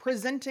start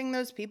presenting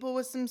those people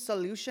with some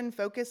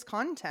solution-focused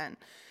content.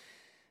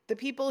 The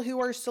people who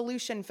are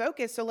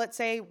solution-focused, so let's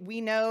say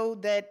we know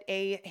that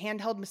a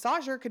handheld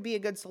massager could be a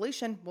good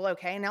solution. Well,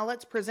 okay, now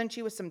let's present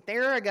you with some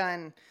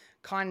Theragun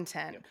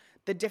content. Yep.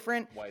 The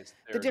different ways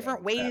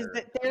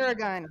that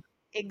Theragun,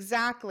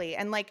 exactly.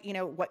 And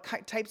what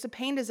types of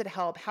pain does it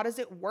help? How does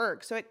it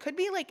work? So it could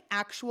be like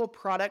actual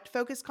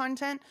product-focused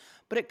content,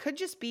 but it could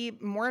just be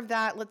more of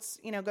that. Let's,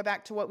 go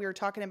back to what we were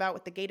talking about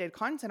with the gated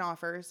content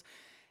offers.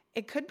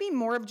 It could be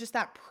more of just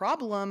that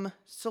problem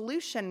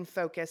solution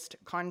focused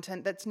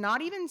content that's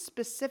not even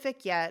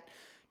specific yet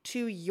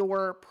to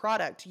your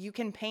product. You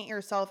can paint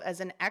yourself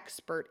as an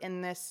expert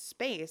in this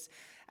space,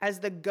 as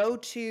the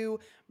go-to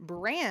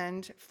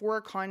brand for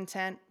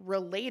content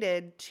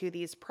related to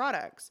these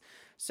products.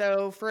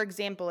 So for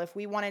example, if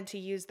we wanted to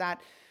use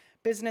that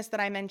business that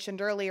I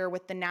mentioned earlier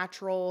with the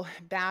natural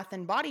bath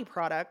and body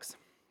products,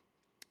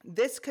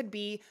 this could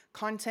be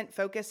content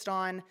focused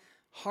on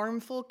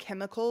harmful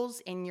chemicals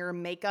in your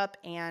makeup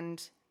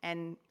and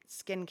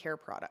skincare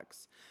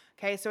products.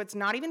 Okay, so it's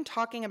not even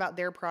talking about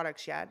their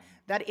products yet.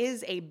 That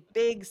is a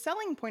big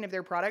selling point of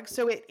their products.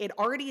 So it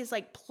already is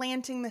like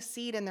planting the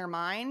seed in their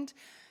mind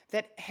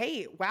that,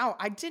 hey, wow,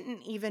 I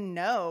didn't even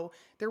know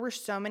there were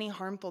so many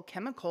harmful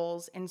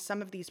chemicals in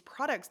some of these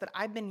products that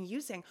I've been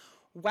using.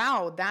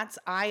 Wow, that's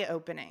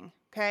eye-opening.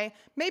 Okay,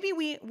 maybe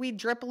we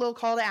drip a little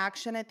call to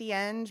action at the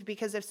end,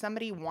 because if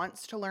somebody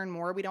wants to learn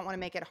more, we don't want to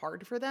make it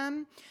hard for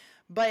them.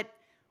 But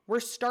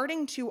we're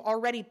starting to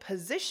already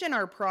position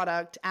our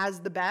product as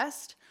the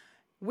best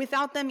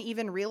without them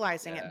even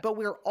realizing it. But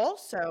we're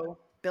also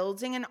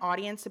building an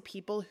audience of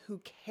people who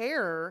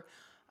care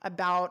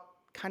about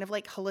kind of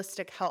like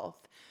holistic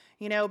health,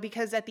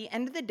 because at the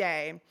end of the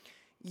day,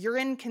 your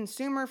end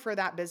consumer for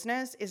that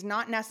business is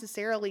not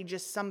necessarily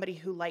just somebody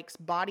who likes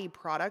body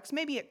products.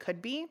 Maybe it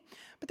could be,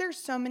 but there's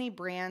so many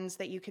brands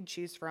that you could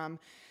choose from.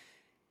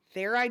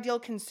 Their ideal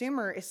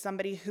consumer is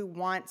somebody who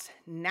wants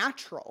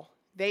natural.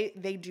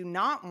 They do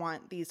not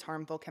want these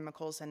harmful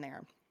chemicals in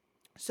there.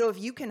 So if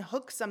you can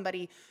hook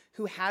somebody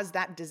who has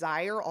that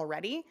desire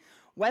already,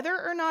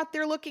 whether or not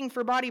they're looking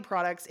for body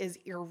products is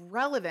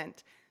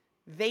irrelevant.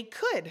 They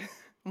could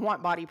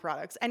want body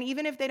products. And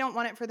even if they don't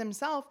want it for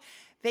themselves,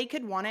 they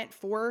could want it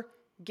for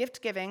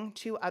gift giving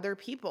to other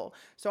people.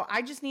 So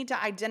I just need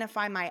to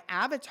identify my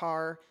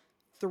avatar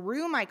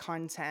through my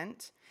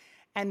content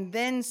and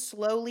then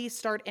slowly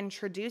start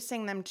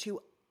introducing them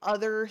to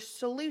other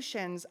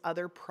solutions,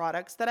 other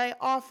products that I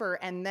offer,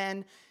 and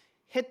then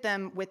hit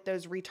them with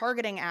those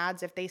retargeting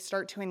ads if they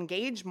start to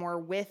engage more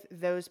with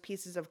those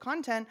pieces of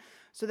content,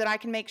 so that I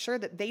can make sure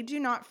that they do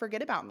not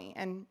forget about me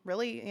and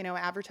really,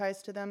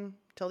 advertise to them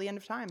till the end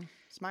of time.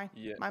 It's my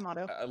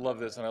motto. I love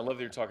this, and I love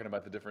that you're talking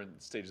about the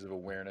different stages of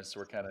awareness.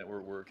 We're kind of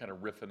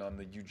riffing on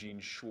the Eugene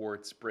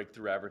Schwartz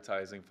breakthrough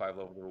advertising 5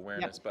 levels of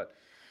awareness, but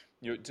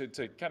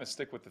to kind of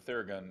stick with the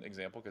Theragun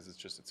example, because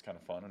it's kind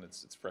of fun and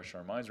it's fresh in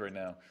our minds right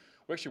now.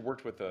 We actually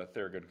worked with a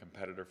Theragun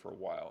competitor for a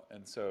while,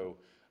 and so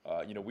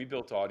we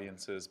built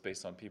audiences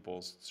based on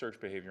people's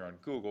search behavior on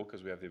Google,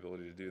 because we have the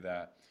ability to do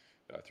that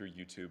through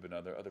YouTube and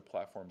other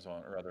platforms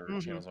or other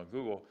channels on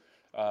Google.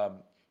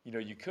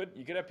 You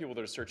could have people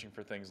that are searching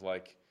for things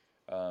like,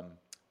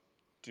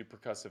 do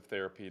percussive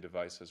therapy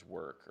devices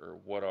work, or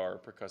what are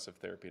percussive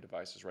therapy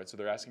devices, right? So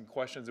they're asking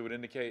questions that would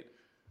indicate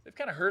they've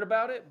kind of heard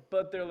about it,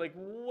 but they're like,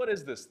 what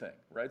is this thing,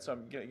 right? So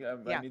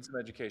I need some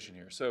education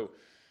here. So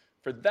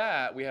for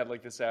that, we had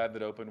like this ad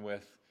that opened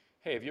with,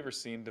 hey, have you ever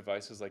seen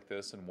devices like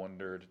this and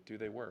wondered, do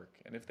they work?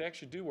 And if they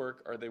actually do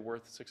work, are they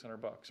worth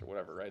 $600 or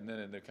whatever, right? And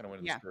then they kind of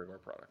went into the story of our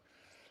product.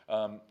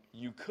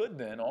 You could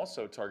then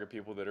also target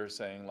people that are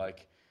saying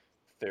like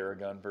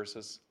Theragun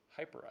versus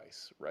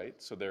Hyperice, right?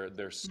 So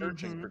they're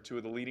searching for 2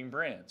 of the leading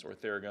brands, or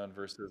Theragun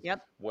versus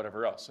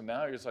whatever else. So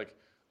now you're just like,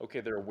 okay,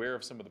 they're aware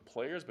of some of the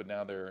players, but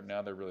now they're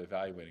really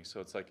evaluating. So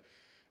it's like,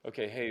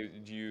 okay, hey,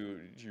 do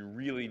you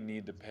really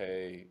need to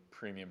pay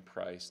premium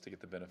price to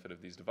get the benefit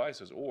of these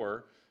devices,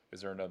 or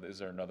is there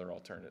another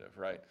alternative,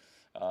 right?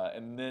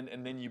 And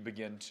then you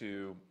begin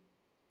to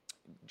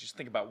just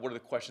think about what are the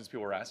questions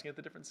people are asking at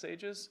the different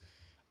stages.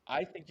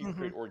 I think you can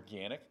create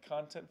organic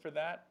content for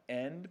that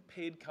and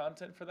paid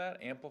content for that,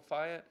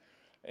 amplify it,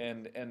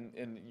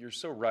 and you're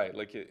so right.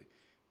 Like a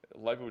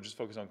lot of people just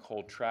focus on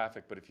cold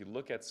traffic, but if you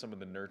look at some of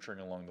the nurturing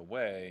along the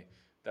way,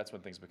 that's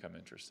when things become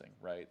interesting,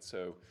 right?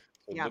 So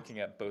looking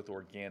at both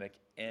organic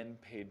and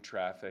paid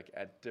traffic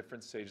at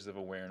different stages of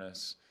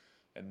awareness,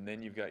 and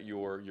then you've got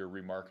your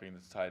remarketing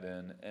that's tied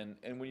in.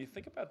 And when you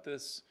think about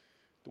this,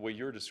 the way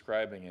you're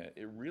describing it,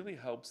 it really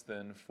helps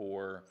then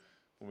for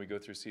when we go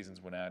through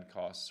seasons when ad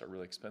costs are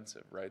really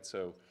expensive, right?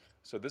 So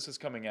this is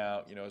coming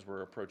out, as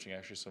we're approaching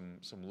actually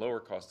some lower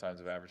cost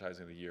times of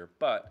advertising of the year.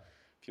 But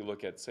if you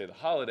look at, say, the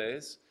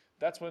holidays,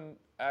 that's when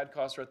ad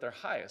costs are at their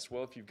highest.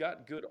 Well, if you've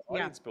got good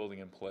audience building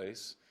in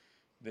place,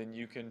 then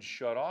you can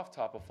shut off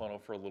top of funnel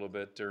for a little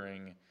bit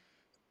during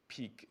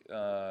peak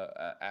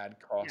ad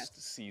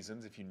cost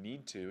seasons if you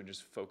need to, and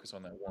just focus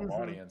on that warm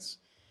audience.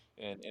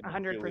 And it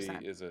 100%.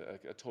 really is a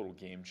total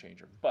game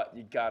changer. But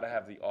you got to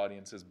have the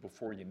audiences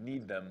before you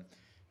need them.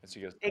 And so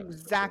you guys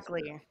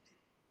exactly.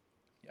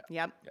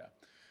 Yeah.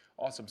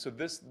 Awesome. So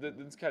this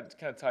kind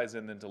of ties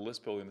in then to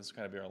list building. This is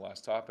kind of be our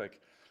last topic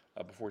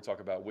before we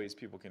talk about ways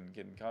people can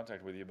get in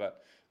contact with you.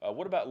 But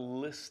what about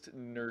list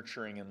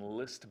nurturing and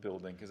list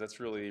building? Because that's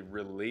really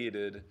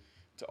related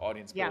to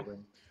audience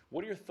building.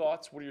 What are your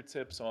thoughts? What are your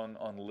tips on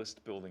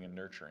list building and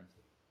nurturing?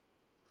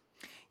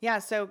 Yeah,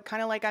 so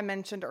kind of like I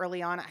mentioned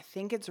early on, I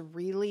think it's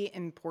really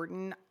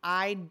important.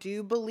 I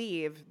do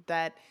believe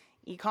that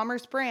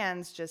e-commerce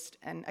brands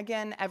and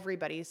again,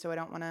 everybody, so I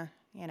don't want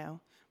to,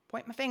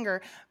 point my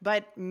finger,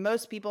 but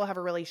most people have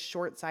a really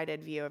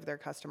short-sighted view of their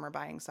customer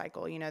buying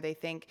cycle. They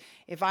think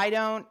if I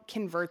don't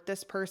convert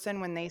this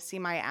person when they see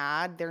my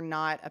ad, they're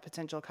not a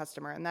potential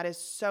customer. And that is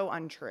so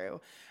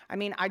untrue. I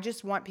mean, I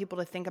just want people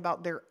to think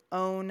about their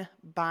own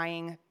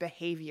buying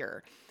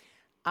behavior.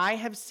 I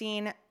have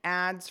seen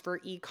ads for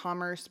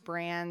e-commerce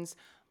brands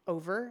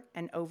over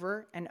and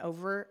over and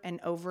over and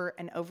over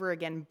and over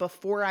again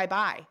before I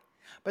buy.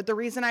 But the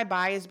reason I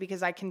buy is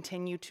because I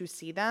continue to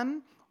see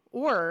them,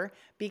 or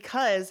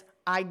because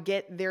I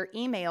get their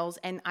emails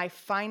and I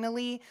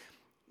finally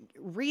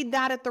read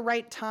that at the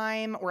right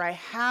time, or I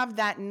have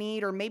that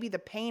need, or maybe the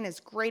pain is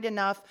great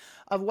enough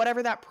of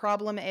whatever that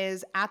problem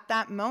is at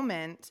that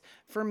moment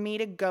for me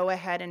to go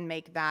ahead and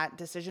make that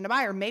decision to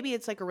buy. Or maybe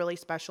it's like a really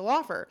special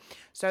offer.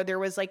 So there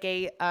was like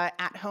a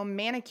at-home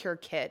manicure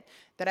kit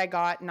that I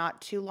got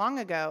not too long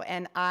ago,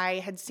 and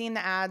I had seen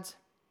the ads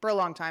for a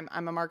long time.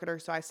 I'm a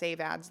marketer, so I save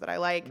ads that I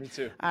like. Me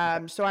too.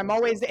 So I'm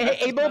always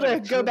That's able not a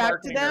to true go back to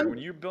marketing nerd. them. When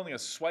you're building a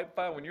swipe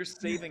file, when you're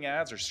saving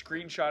ads or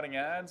screenshotting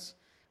ads,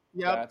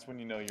 Yep. that's when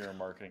you know you're a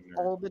marketing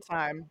nerd. All the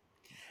time.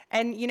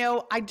 And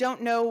I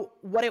don't know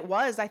what it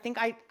was. I think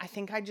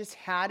I just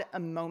had a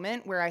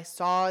moment where I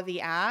saw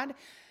the ad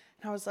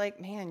and I was like,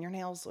 man, your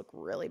nails look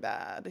really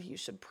bad. You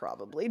should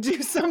probably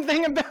do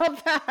something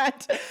about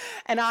that.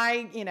 And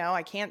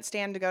I can't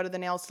stand to go to the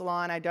nail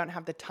salon. I don't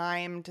have the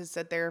time to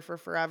sit there for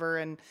forever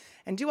and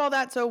do all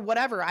that. So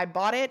whatever, I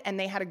bought it and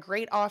they had a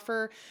great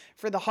offer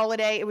for the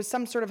holiday. It was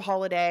some sort of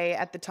holiday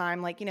at the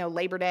time, like,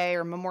 Labor Day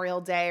or Memorial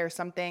Day or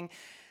something.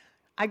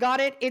 I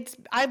got it.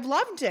 I've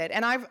loved it.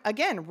 And I've,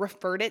 again,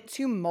 referred it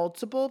to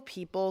multiple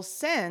people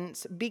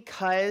since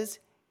because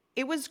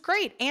it was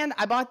great. And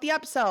I bought the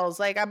upsells.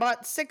 Like I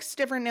bought 6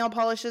 different nail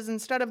polishes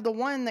instead of the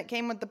one that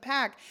came with the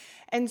pack.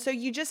 And so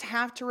you just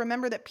have to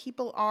remember that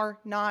people are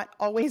not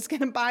always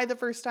going to buy the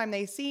first time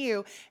they see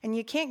you, and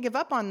you can't give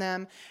up on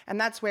them. And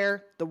that's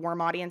where the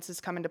warm audiences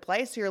come into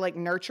play. So you're like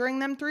nurturing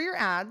them through your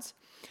ads.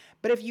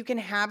 But if you can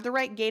have the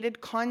right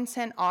gated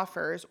content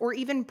offers or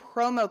even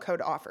promo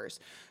code offers.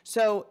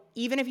 So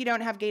even if you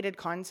don't have gated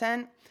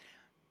content,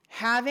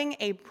 having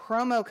a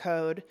promo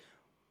code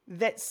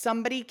that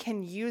somebody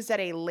can use at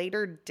a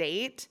later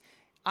date,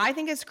 I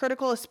think is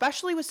critical,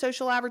 especially with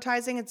social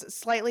advertising. It's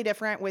slightly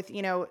different with,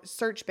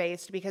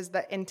 search-based because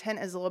the intent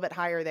is a little bit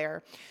higher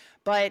there.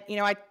 But,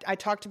 I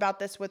talked about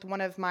this with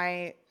one of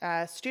my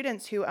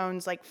students who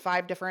owns like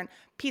 5 different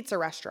pizza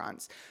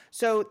restaurants.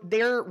 So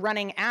they're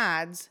running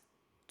ads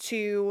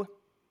to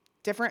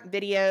different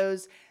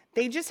videos.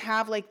 They just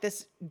have like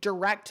this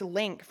direct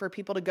link for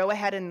people to go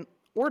ahead and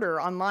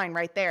order online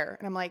right there.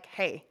 And I'm like,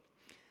 hey,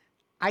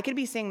 I could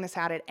be seeing this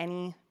ad at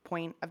any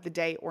point of the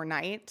day or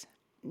night.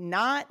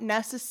 Not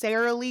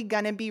necessarily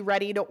gonna be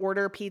ready to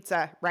order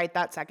pizza right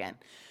that second.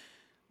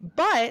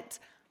 But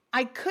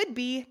I could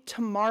be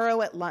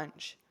tomorrow at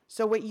lunch.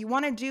 So what you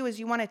wanna do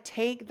is you wanna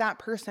take that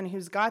person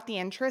who's got the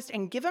interest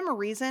and give them a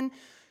reason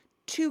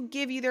to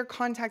give you their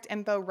contact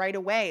info right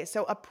away.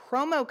 So a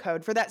promo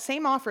code for that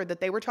same offer that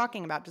they were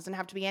talking about doesn't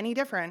have to be any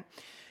different,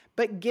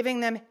 but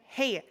giving them,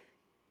 hey,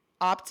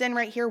 opt in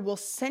right here, we'll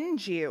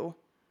send you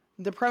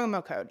the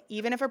promo code.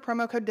 Even if a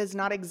promo code does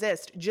not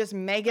exist, just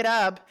make it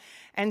up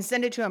and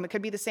send it to them. It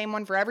could be the same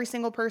one for every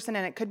single person,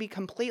 and it could be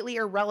completely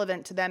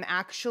irrelevant to them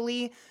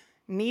actually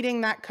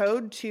needing that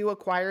code to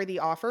acquire the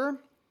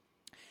offer.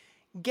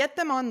 Get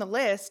them on the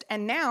list,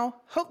 and now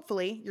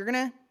hopefully you're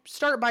going to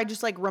start by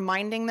just like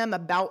reminding them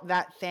about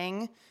that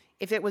thing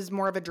if it was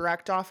more of a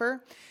direct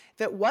offer.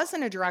 If it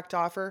wasn't a direct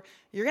offer,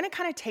 you're going to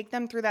kind of take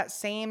them through that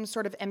same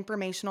sort of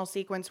informational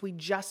sequence we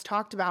just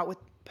talked about with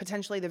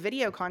potentially the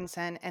video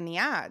content and the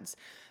ads.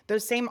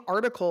 Those same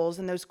articles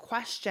and those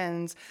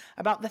questions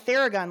about the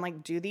Theragun,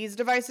 like, do these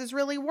devices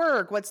really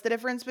work? What's the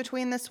difference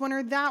between this one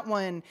or that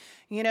one?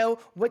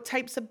 What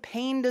types of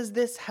pain does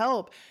this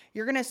help?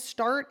 You're going to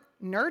start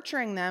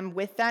nurturing them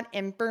with that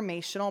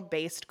informational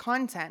based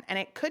content. And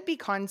it could be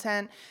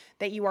content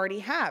that you already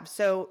have.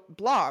 So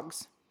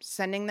blogs,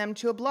 sending them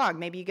to a blog.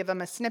 Maybe you give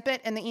them a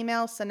snippet in the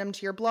email, send them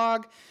to your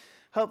blog.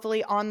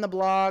 Hopefully on the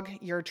blog,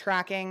 you're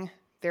tracking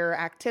their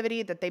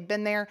activity, that they've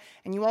been there.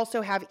 And you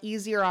also have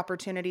easier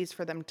opportunities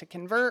for them to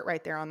convert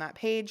right there on that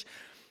page.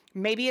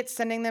 Maybe it's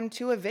sending them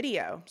to a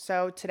video.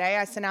 So today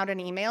I sent out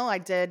an email. I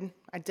did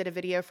a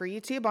video for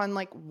YouTube on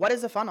like, what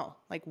is a funnel?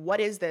 Like,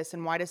 what is this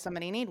and why does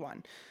somebody need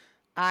one?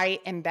 I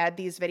embed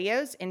these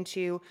videos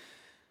into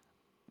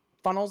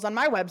funnels on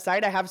my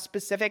website. I have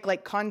specific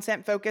like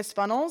content focused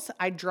funnels.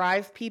 I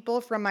drive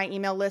people from my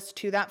email list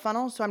to that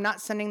funnel. So I'm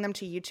not sending them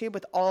to YouTube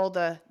with all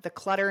the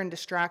clutter and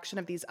distraction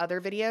of these other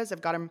videos.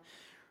 I've got them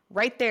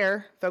right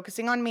there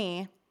focusing on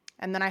me.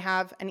 And then I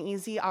have an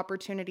easy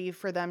opportunity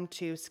for them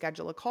to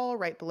schedule a call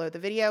right below the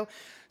video.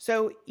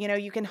 So,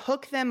 you can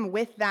hook them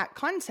with that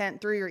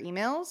content through your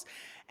emails,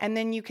 and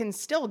then you can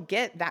still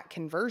get that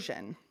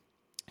conversion.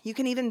 You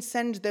can even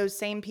send those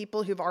same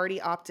people who've already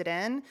opted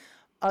in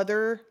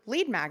other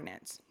lead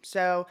magnets.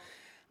 So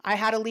I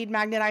had a lead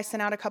magnet I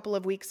sent out a couple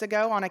of weeks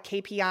ago on a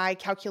KPI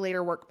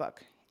calculator workbook.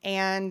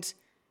 And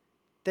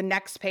the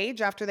next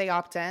page after they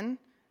opt in,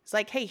 it's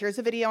like, hey, here's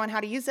a video on how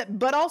to use it.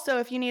 But also,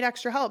 if you need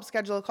extra help,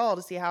 schedule a call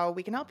to see how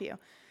we can help you.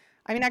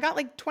 I mean, I got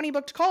like 20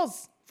 booked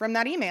calls from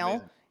that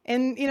email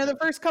in, the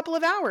first couple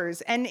of hours.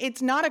 And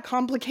it's not a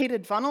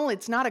complicated funnel.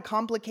 It's not a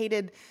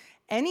complicated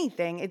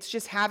anything. It's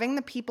just having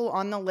the people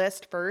on the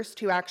list first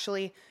who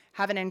actually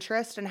have an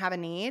interest and have a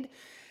need.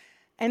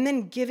 And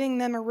then giving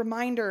them a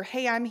reminder,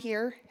 hey, I'm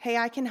here. Hey,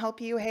 I can help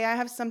you. Hey, I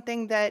have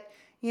something that,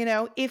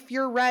 if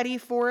you're ready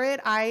for it,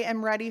 I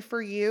am ready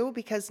for you,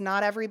 because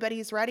not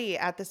everybody's ready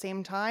at the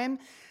same time.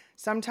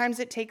 Sometimes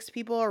it takes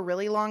people a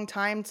really long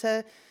time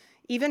to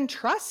even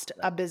trust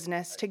a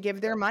business to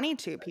give their money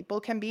to. People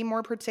can be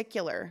more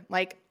particular.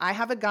 Like, I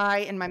have a guy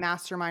in my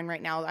mastermind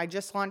right now. I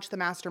just launched the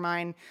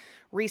mastermind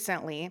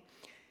recently.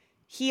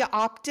 He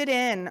opted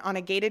in on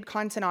a gated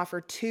content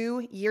offer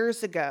 2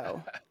 years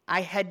ago.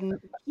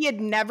 He had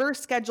never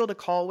scheduled a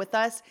call with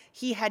us.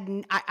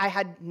 I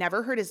had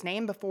never heard his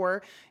name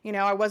before.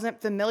 I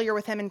wasn't familiar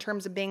with him in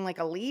terms of being like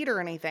a lead or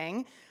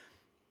anything.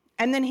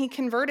 And then he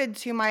converted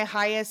to my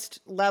highest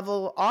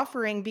level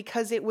offering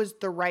because it was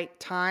the right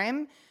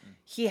time.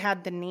 He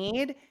had the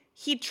need.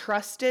 He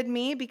trusted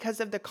me because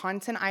of the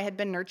content I had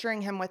been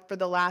nurturing him with for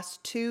the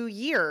last 2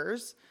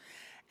 years.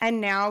 And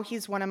now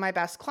he's one of my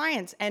best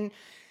clients. And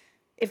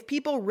if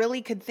people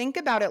really could think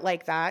about it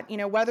like that,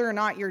 whether or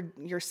not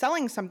you're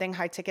selling something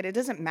high ticket, it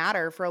doesn't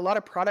matter. For a lot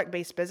of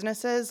product-based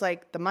businesses,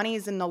 like, the money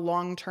is in the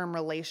long-term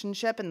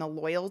relationship and the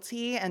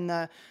loyalty and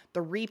the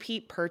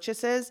repeat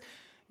purchases.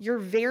 Your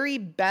very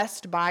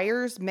best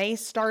buyers may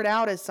start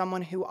out as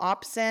someone who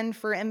opts in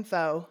for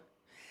info,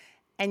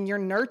 and your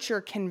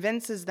nurture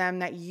convinces them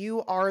that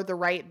you are the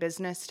right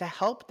business to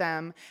help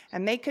them.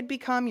 And they could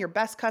become your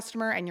best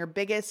customer and your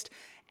biggest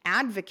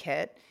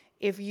advocate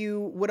if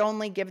you would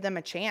only give them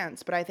a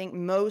chance. But I think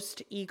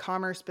most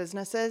e-commerce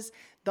businesses,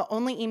 the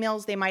only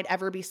emails they might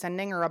ever be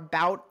sending are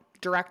about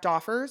direct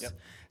offers. Yep.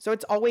 So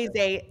it's always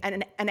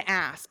an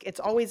ask. It's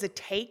always a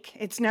take.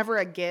 It's never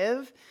a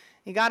give.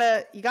 You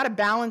gotta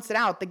balance it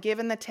out. The give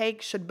and the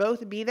take should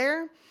both be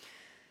there.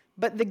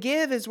 But the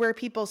give is where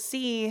people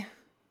see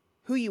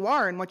who you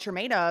are and what you're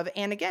made of.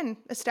 And again,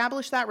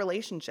 establish that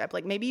relationship.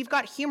 Like, maybe you've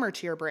got humor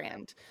to your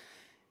brand.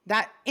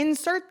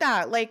 Insert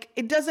that. Like,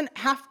 it doesn't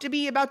have to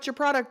be about your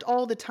product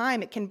all the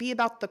time. It can be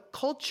about the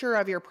culture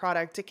of your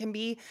product. It can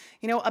be,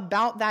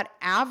 about that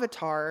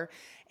avatar,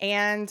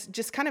 and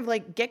just kind of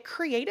like get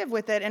creative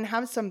with it and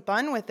have some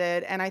fun with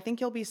it. And I think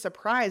you'll be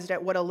surprised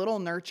at what a little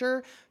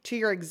nurture to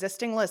your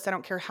existing list, I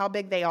don't care how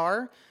big they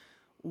are,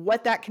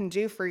 what that can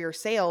do for your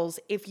sales.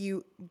 If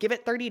you give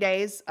it 30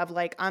 days of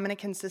like, I'm going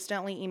to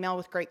consistently email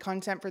with great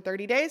content for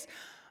 30 days,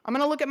 I'm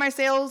going to look at my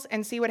sales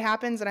and see what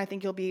happens. And I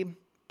think you'll be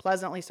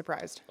pleasantly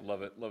surprised. I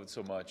love it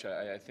so much.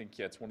 I think,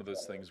 it's one of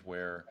those things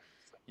where,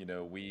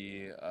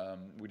 we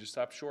just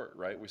stop short,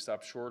 right? We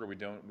stop short, or we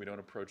don't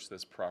approach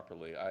this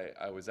properly.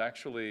 I was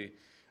actually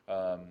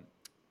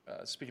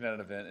speaking at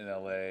an event in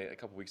LA a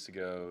couple weeks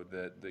ago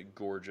that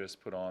Gorgeous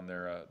put on.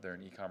 They're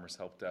an e-commerce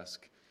help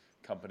desk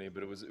company,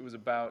 but it was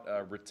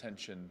about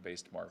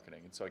retention-based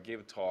marketing. And so I gave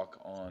a talk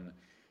on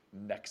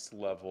next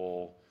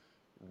level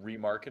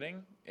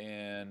remarketing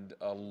and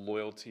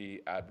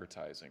loyalty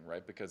advertising,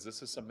 right? Because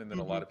this is something that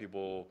a lot of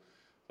people,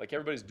 like,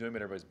 everybody's doing,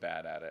 but everybody's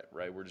bad at it,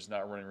 right? We're just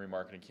not running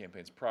remarketing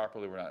campaigns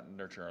properly. We're not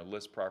nurturing our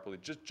list properly,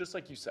 just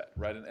like you said,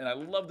 right? And I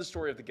love the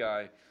story of the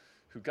guy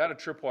who got a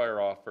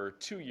tripwire offer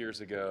 2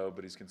 years ago,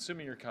 but he's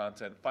consuming your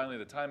content. Finally,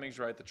 the timing's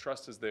right, the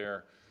trust is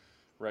there,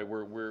 right?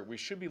 We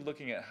should be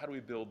looking at how do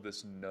we build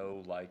this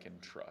know, like, and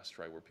trust,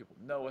 right? Where people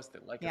know us, they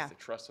like us, they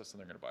trust us, and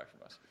they're going to buy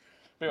from us.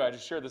 Anyway, I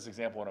just shared this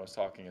example when I was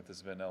talking at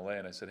this event in LA,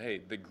 and I said,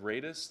 hey, the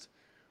greatest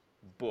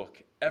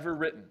book ever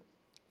written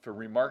for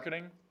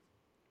remarketing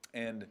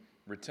and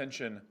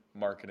retention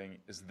marketing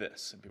is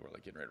this. And people are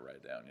like getting ready to write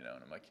it down, and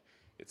I'm like,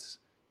 it's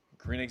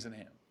Green Eggs and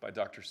Ham by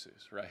Dr.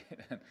 Seuss, right?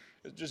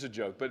 It's just a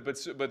joke, but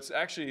it's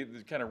actually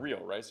kind of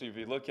real, right? So if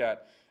you look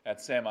at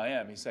Sam I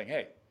Am, he's saying,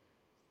 hey,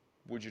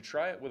 would you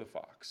try it with a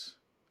fox?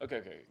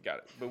 Okay, got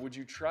it. But would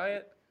you try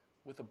it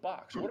with a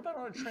box? What about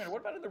on a train? Or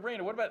what about in the rain?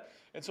 Or what about?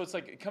 And so it's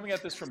like coming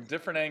at this from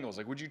different angles.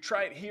 Like, would you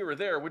try it here or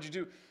there? Would you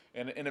do?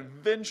 And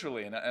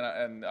eventually,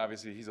 and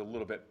obviously he's a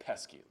little bit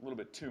pesky, a little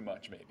bit too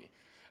much maybe.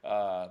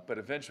 But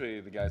eventually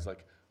the guy's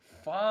like,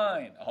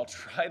 fine, I'll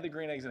try the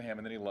Green Eggs and Ham,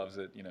 and then he loves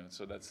it.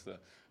 So that's the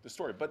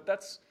story. But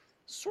that's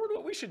sort of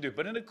what we should do,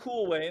 but in a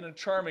cool way, in a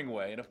charming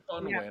way, in a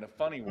fun way, in a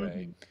funny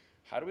way.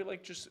 How do we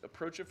just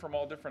approach it from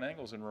all different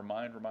angles and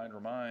remind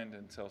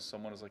until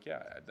someone is like,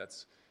 yeah,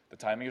 the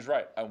timing is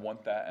right. I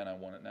want that, and I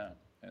want it now.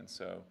 And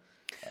so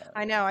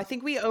I know. I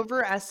think we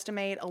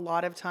overestimate a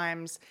lot of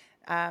times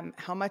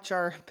how much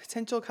our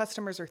potential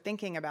customers are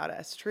thinking about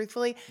us.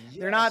 Truthfully,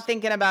 they're not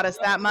thinking about us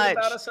that much.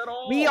 About us at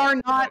all. We are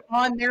not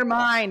on their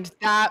mind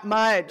that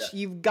much. Yeah.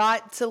 You've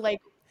got to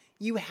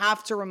you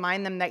have to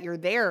remind them that you're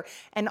there.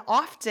 And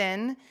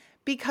often,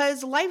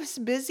 because life's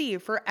busy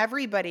for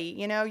everybody,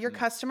 your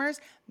customers,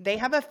 they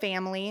have a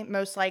family,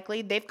 most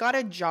likely. They've got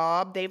a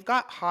job. They've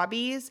got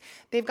hobbies.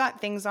 They've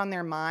got things on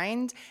their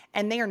mind,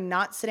 and they are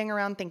not sitting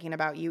around thinking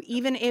about you.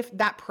 Even if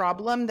that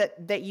problem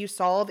that you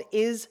solve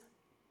is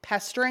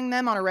pestering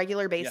them on a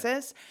regular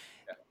basis,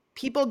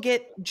 people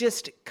get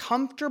just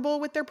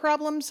comfortable with their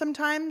problems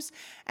sometimes,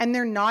 and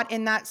they're not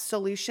in that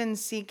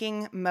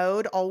solution-seeking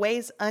mode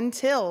always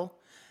until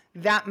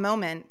that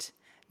moment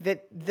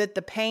that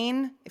the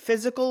pain,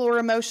 physical or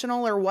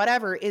emotional or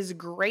whatever, is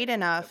great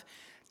enough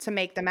to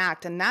make them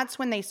act. And that's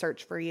when they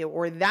search for you,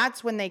 or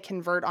that's when they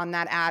convert on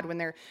that ad when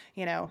they're,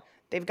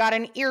 they've got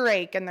an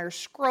earache and they're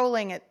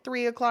scrolling at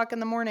 3:00 in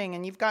the morning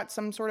and you've got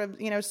some sort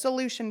of,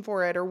 solution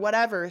for it or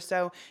whatever.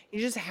 So you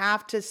just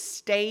have to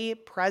stay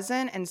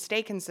present and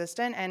stay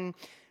consistent and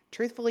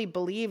truthfully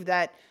believe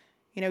that,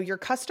 your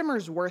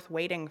customer's worth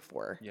waiting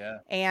for. Yeah.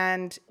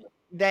 And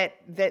that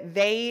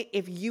they,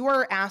 if you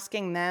are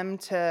asking them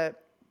to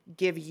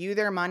give you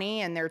their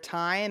money and their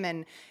time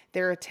and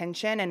their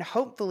attention and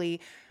hopefully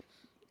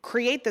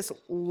create this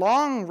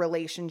long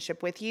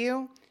relationship with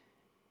you,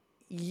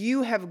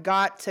 you have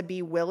got to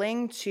be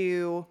willing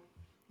to,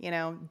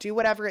 do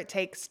whatever it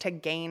takes to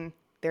gain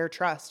their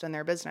trust and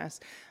their business.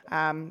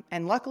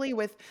 And luckily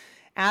with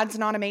ads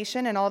and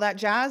automation and all that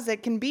jazz,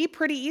 it can be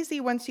pretty easy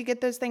once you get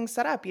those things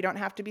set up. You don't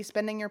have to be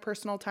spending your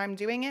personal time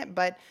doing it,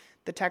 but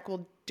the tech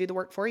will do the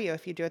work for you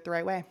if you do it the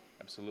right way.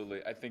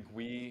 Absolutely. I think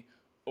we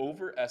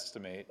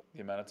overestimate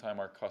the amount of time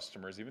our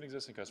customers, even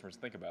existing customers,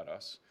 think about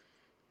us.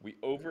 We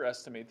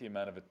overestimate the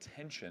amount of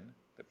attention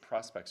that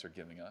prospects are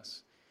giving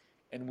us.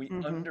 And we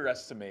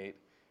underestimate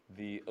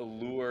the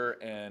allure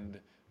and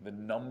the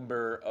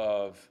number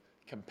of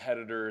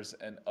competitors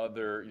and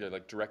other,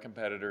 like direct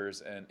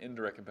competitors and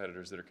indirect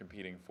competitors that are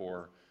competing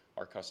for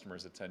our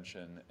customers'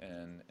 attention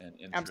and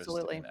interest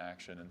Absolutely. and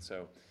action. And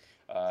so,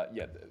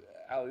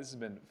 Ali, this has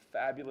been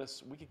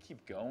fabulous. We could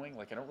keep going.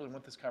 I don't really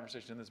want this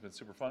conversation. This has been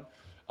super fun,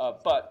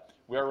 but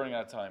we are running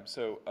out of time.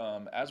 So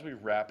as we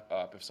wrap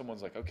up, if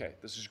someone's like, okay,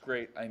 this is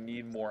great, I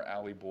need more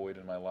Ali Boyd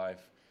in my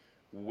life,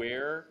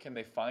 where can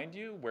they find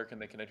you? Where can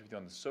they connect with you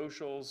on the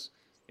socials?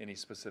 Any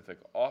specific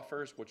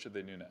offers? What should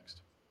they do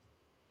next?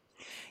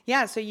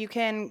 Yeah, so you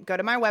can go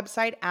to my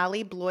website,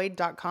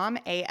 alliebloyd.com,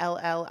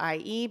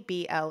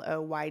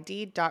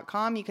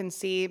 ALLIEBLOYD.com. You can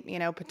see,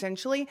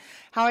 potentially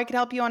how I could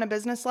help you on a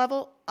business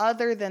level.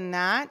 Other than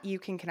that, you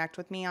can connect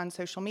with me on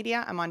social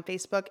media. I'm on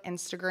Facebook,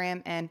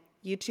 Instagram, and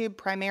YouTube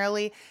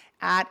primarily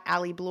at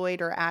Ali Bloyd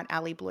or at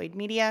Ali Bloyd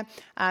Media.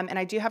 And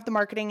I do have the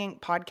Marketing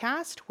Inc.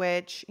 podcast,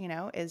 which,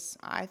 is,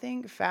 I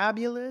think,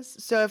 fabulous.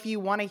 So if you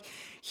want to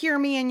hear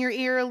me in your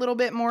ear a little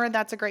bit more,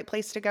 that's a great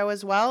place to go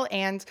as well.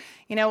 And,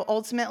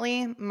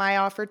 ultimately, my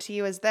offer to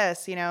you is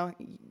this,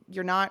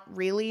 you're not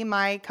really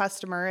my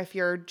customer if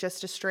you're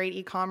just a straight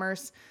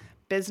e-commerce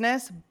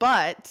business,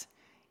 but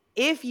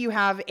if you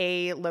have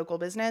a local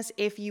business,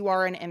 if you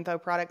are an info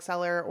product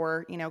seller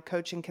or,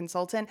 coach and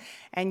consultant,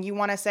 and you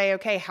want to say,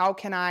 okay, how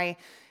can I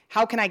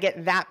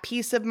get that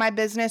piece of my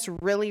business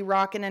really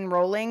rocking and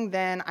rolling?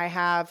 Then I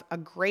have a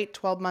great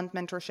 12-month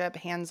mentorship,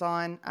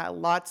 hands-on,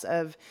 lots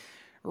of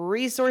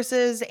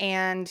resources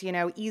and,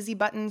 easy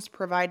buttons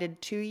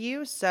provided to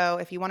you. So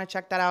if you want to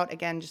check that out,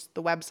 again, just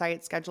the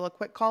website, schedule a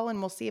quick call and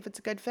we'll see if it's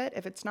a good fit.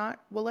 If it's not,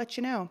 we'll let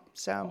you know.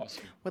 So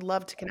Awesome. Would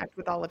love to connect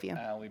with all of you.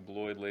 Ali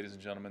Bloyd, ladies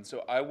and gentlemen.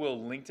 So I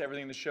will link to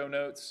everything in the show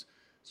notes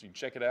so you can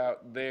check it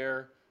out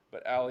there.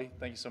 But Ali,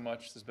 thank you so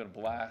much. This has been a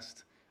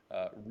blast.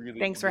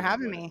 Thanks for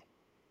having me.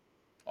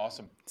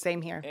 Awesome.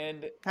 Same here.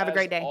 And have a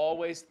great day.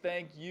 Always,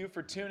 thank you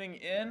for tuning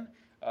in.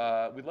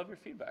 We'd love your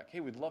feedback. Hey,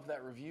 we'd love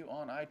that review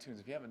on iTunes.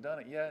 If you haven't done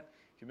it yet,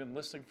 if you've been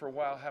listening for a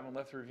while, haven't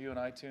left a review on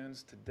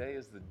iTunes, today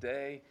is the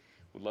day.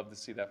 We'd love to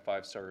see that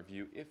 5-star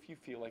review if you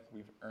feel like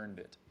we've earned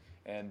it.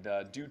 And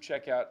do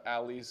check out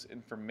Ali's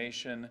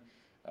information.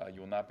 You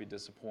will not be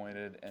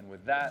disappointed. And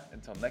with that,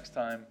 until next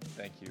time,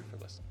 thank you for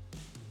listening.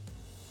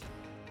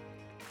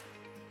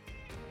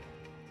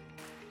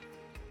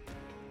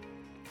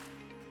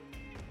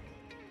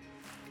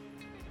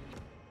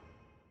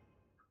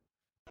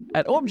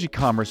 At OMG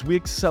Commerce, we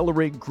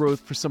accelerate growth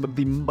for some of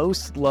the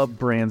most loved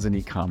brands in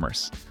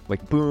e-commerce,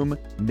 like Boom,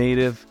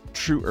 Native,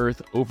 True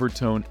Earth,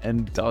 Overtone,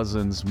 and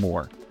dozens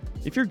more.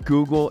 If your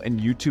Google and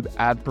YouTube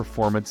ad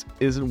performance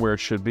isn't where it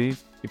should be,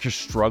 if you're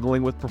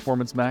struggling with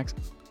Performance Max,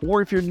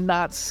 or if you're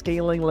not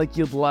scaling like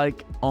you'd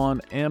like on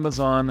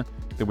Amazon,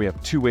 then we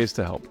have 2 ways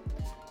to help.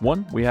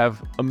 One, we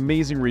have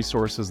amazing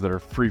resources that are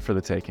free for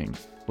the taking,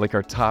 like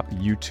our top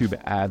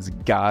YouTube ads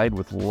guide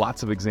with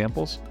lots of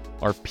examples,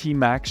 our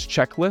PMax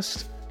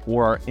checklist,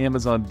 or our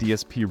Amazon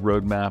DSP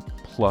roadmap,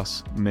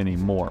 plus many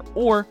more.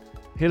 Or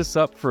hit us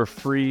up for a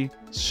free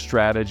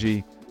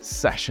strategy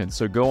session.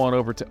 So go on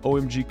over to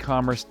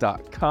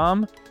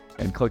omgcommerce.com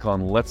and click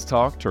on Let's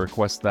Talk to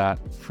request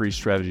that free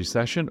strategy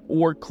session,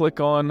 or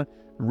click on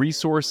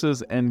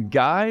Resources and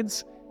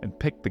Guides and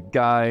pick the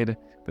guide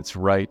that's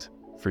right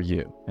for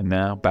you. And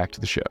now back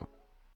to the show.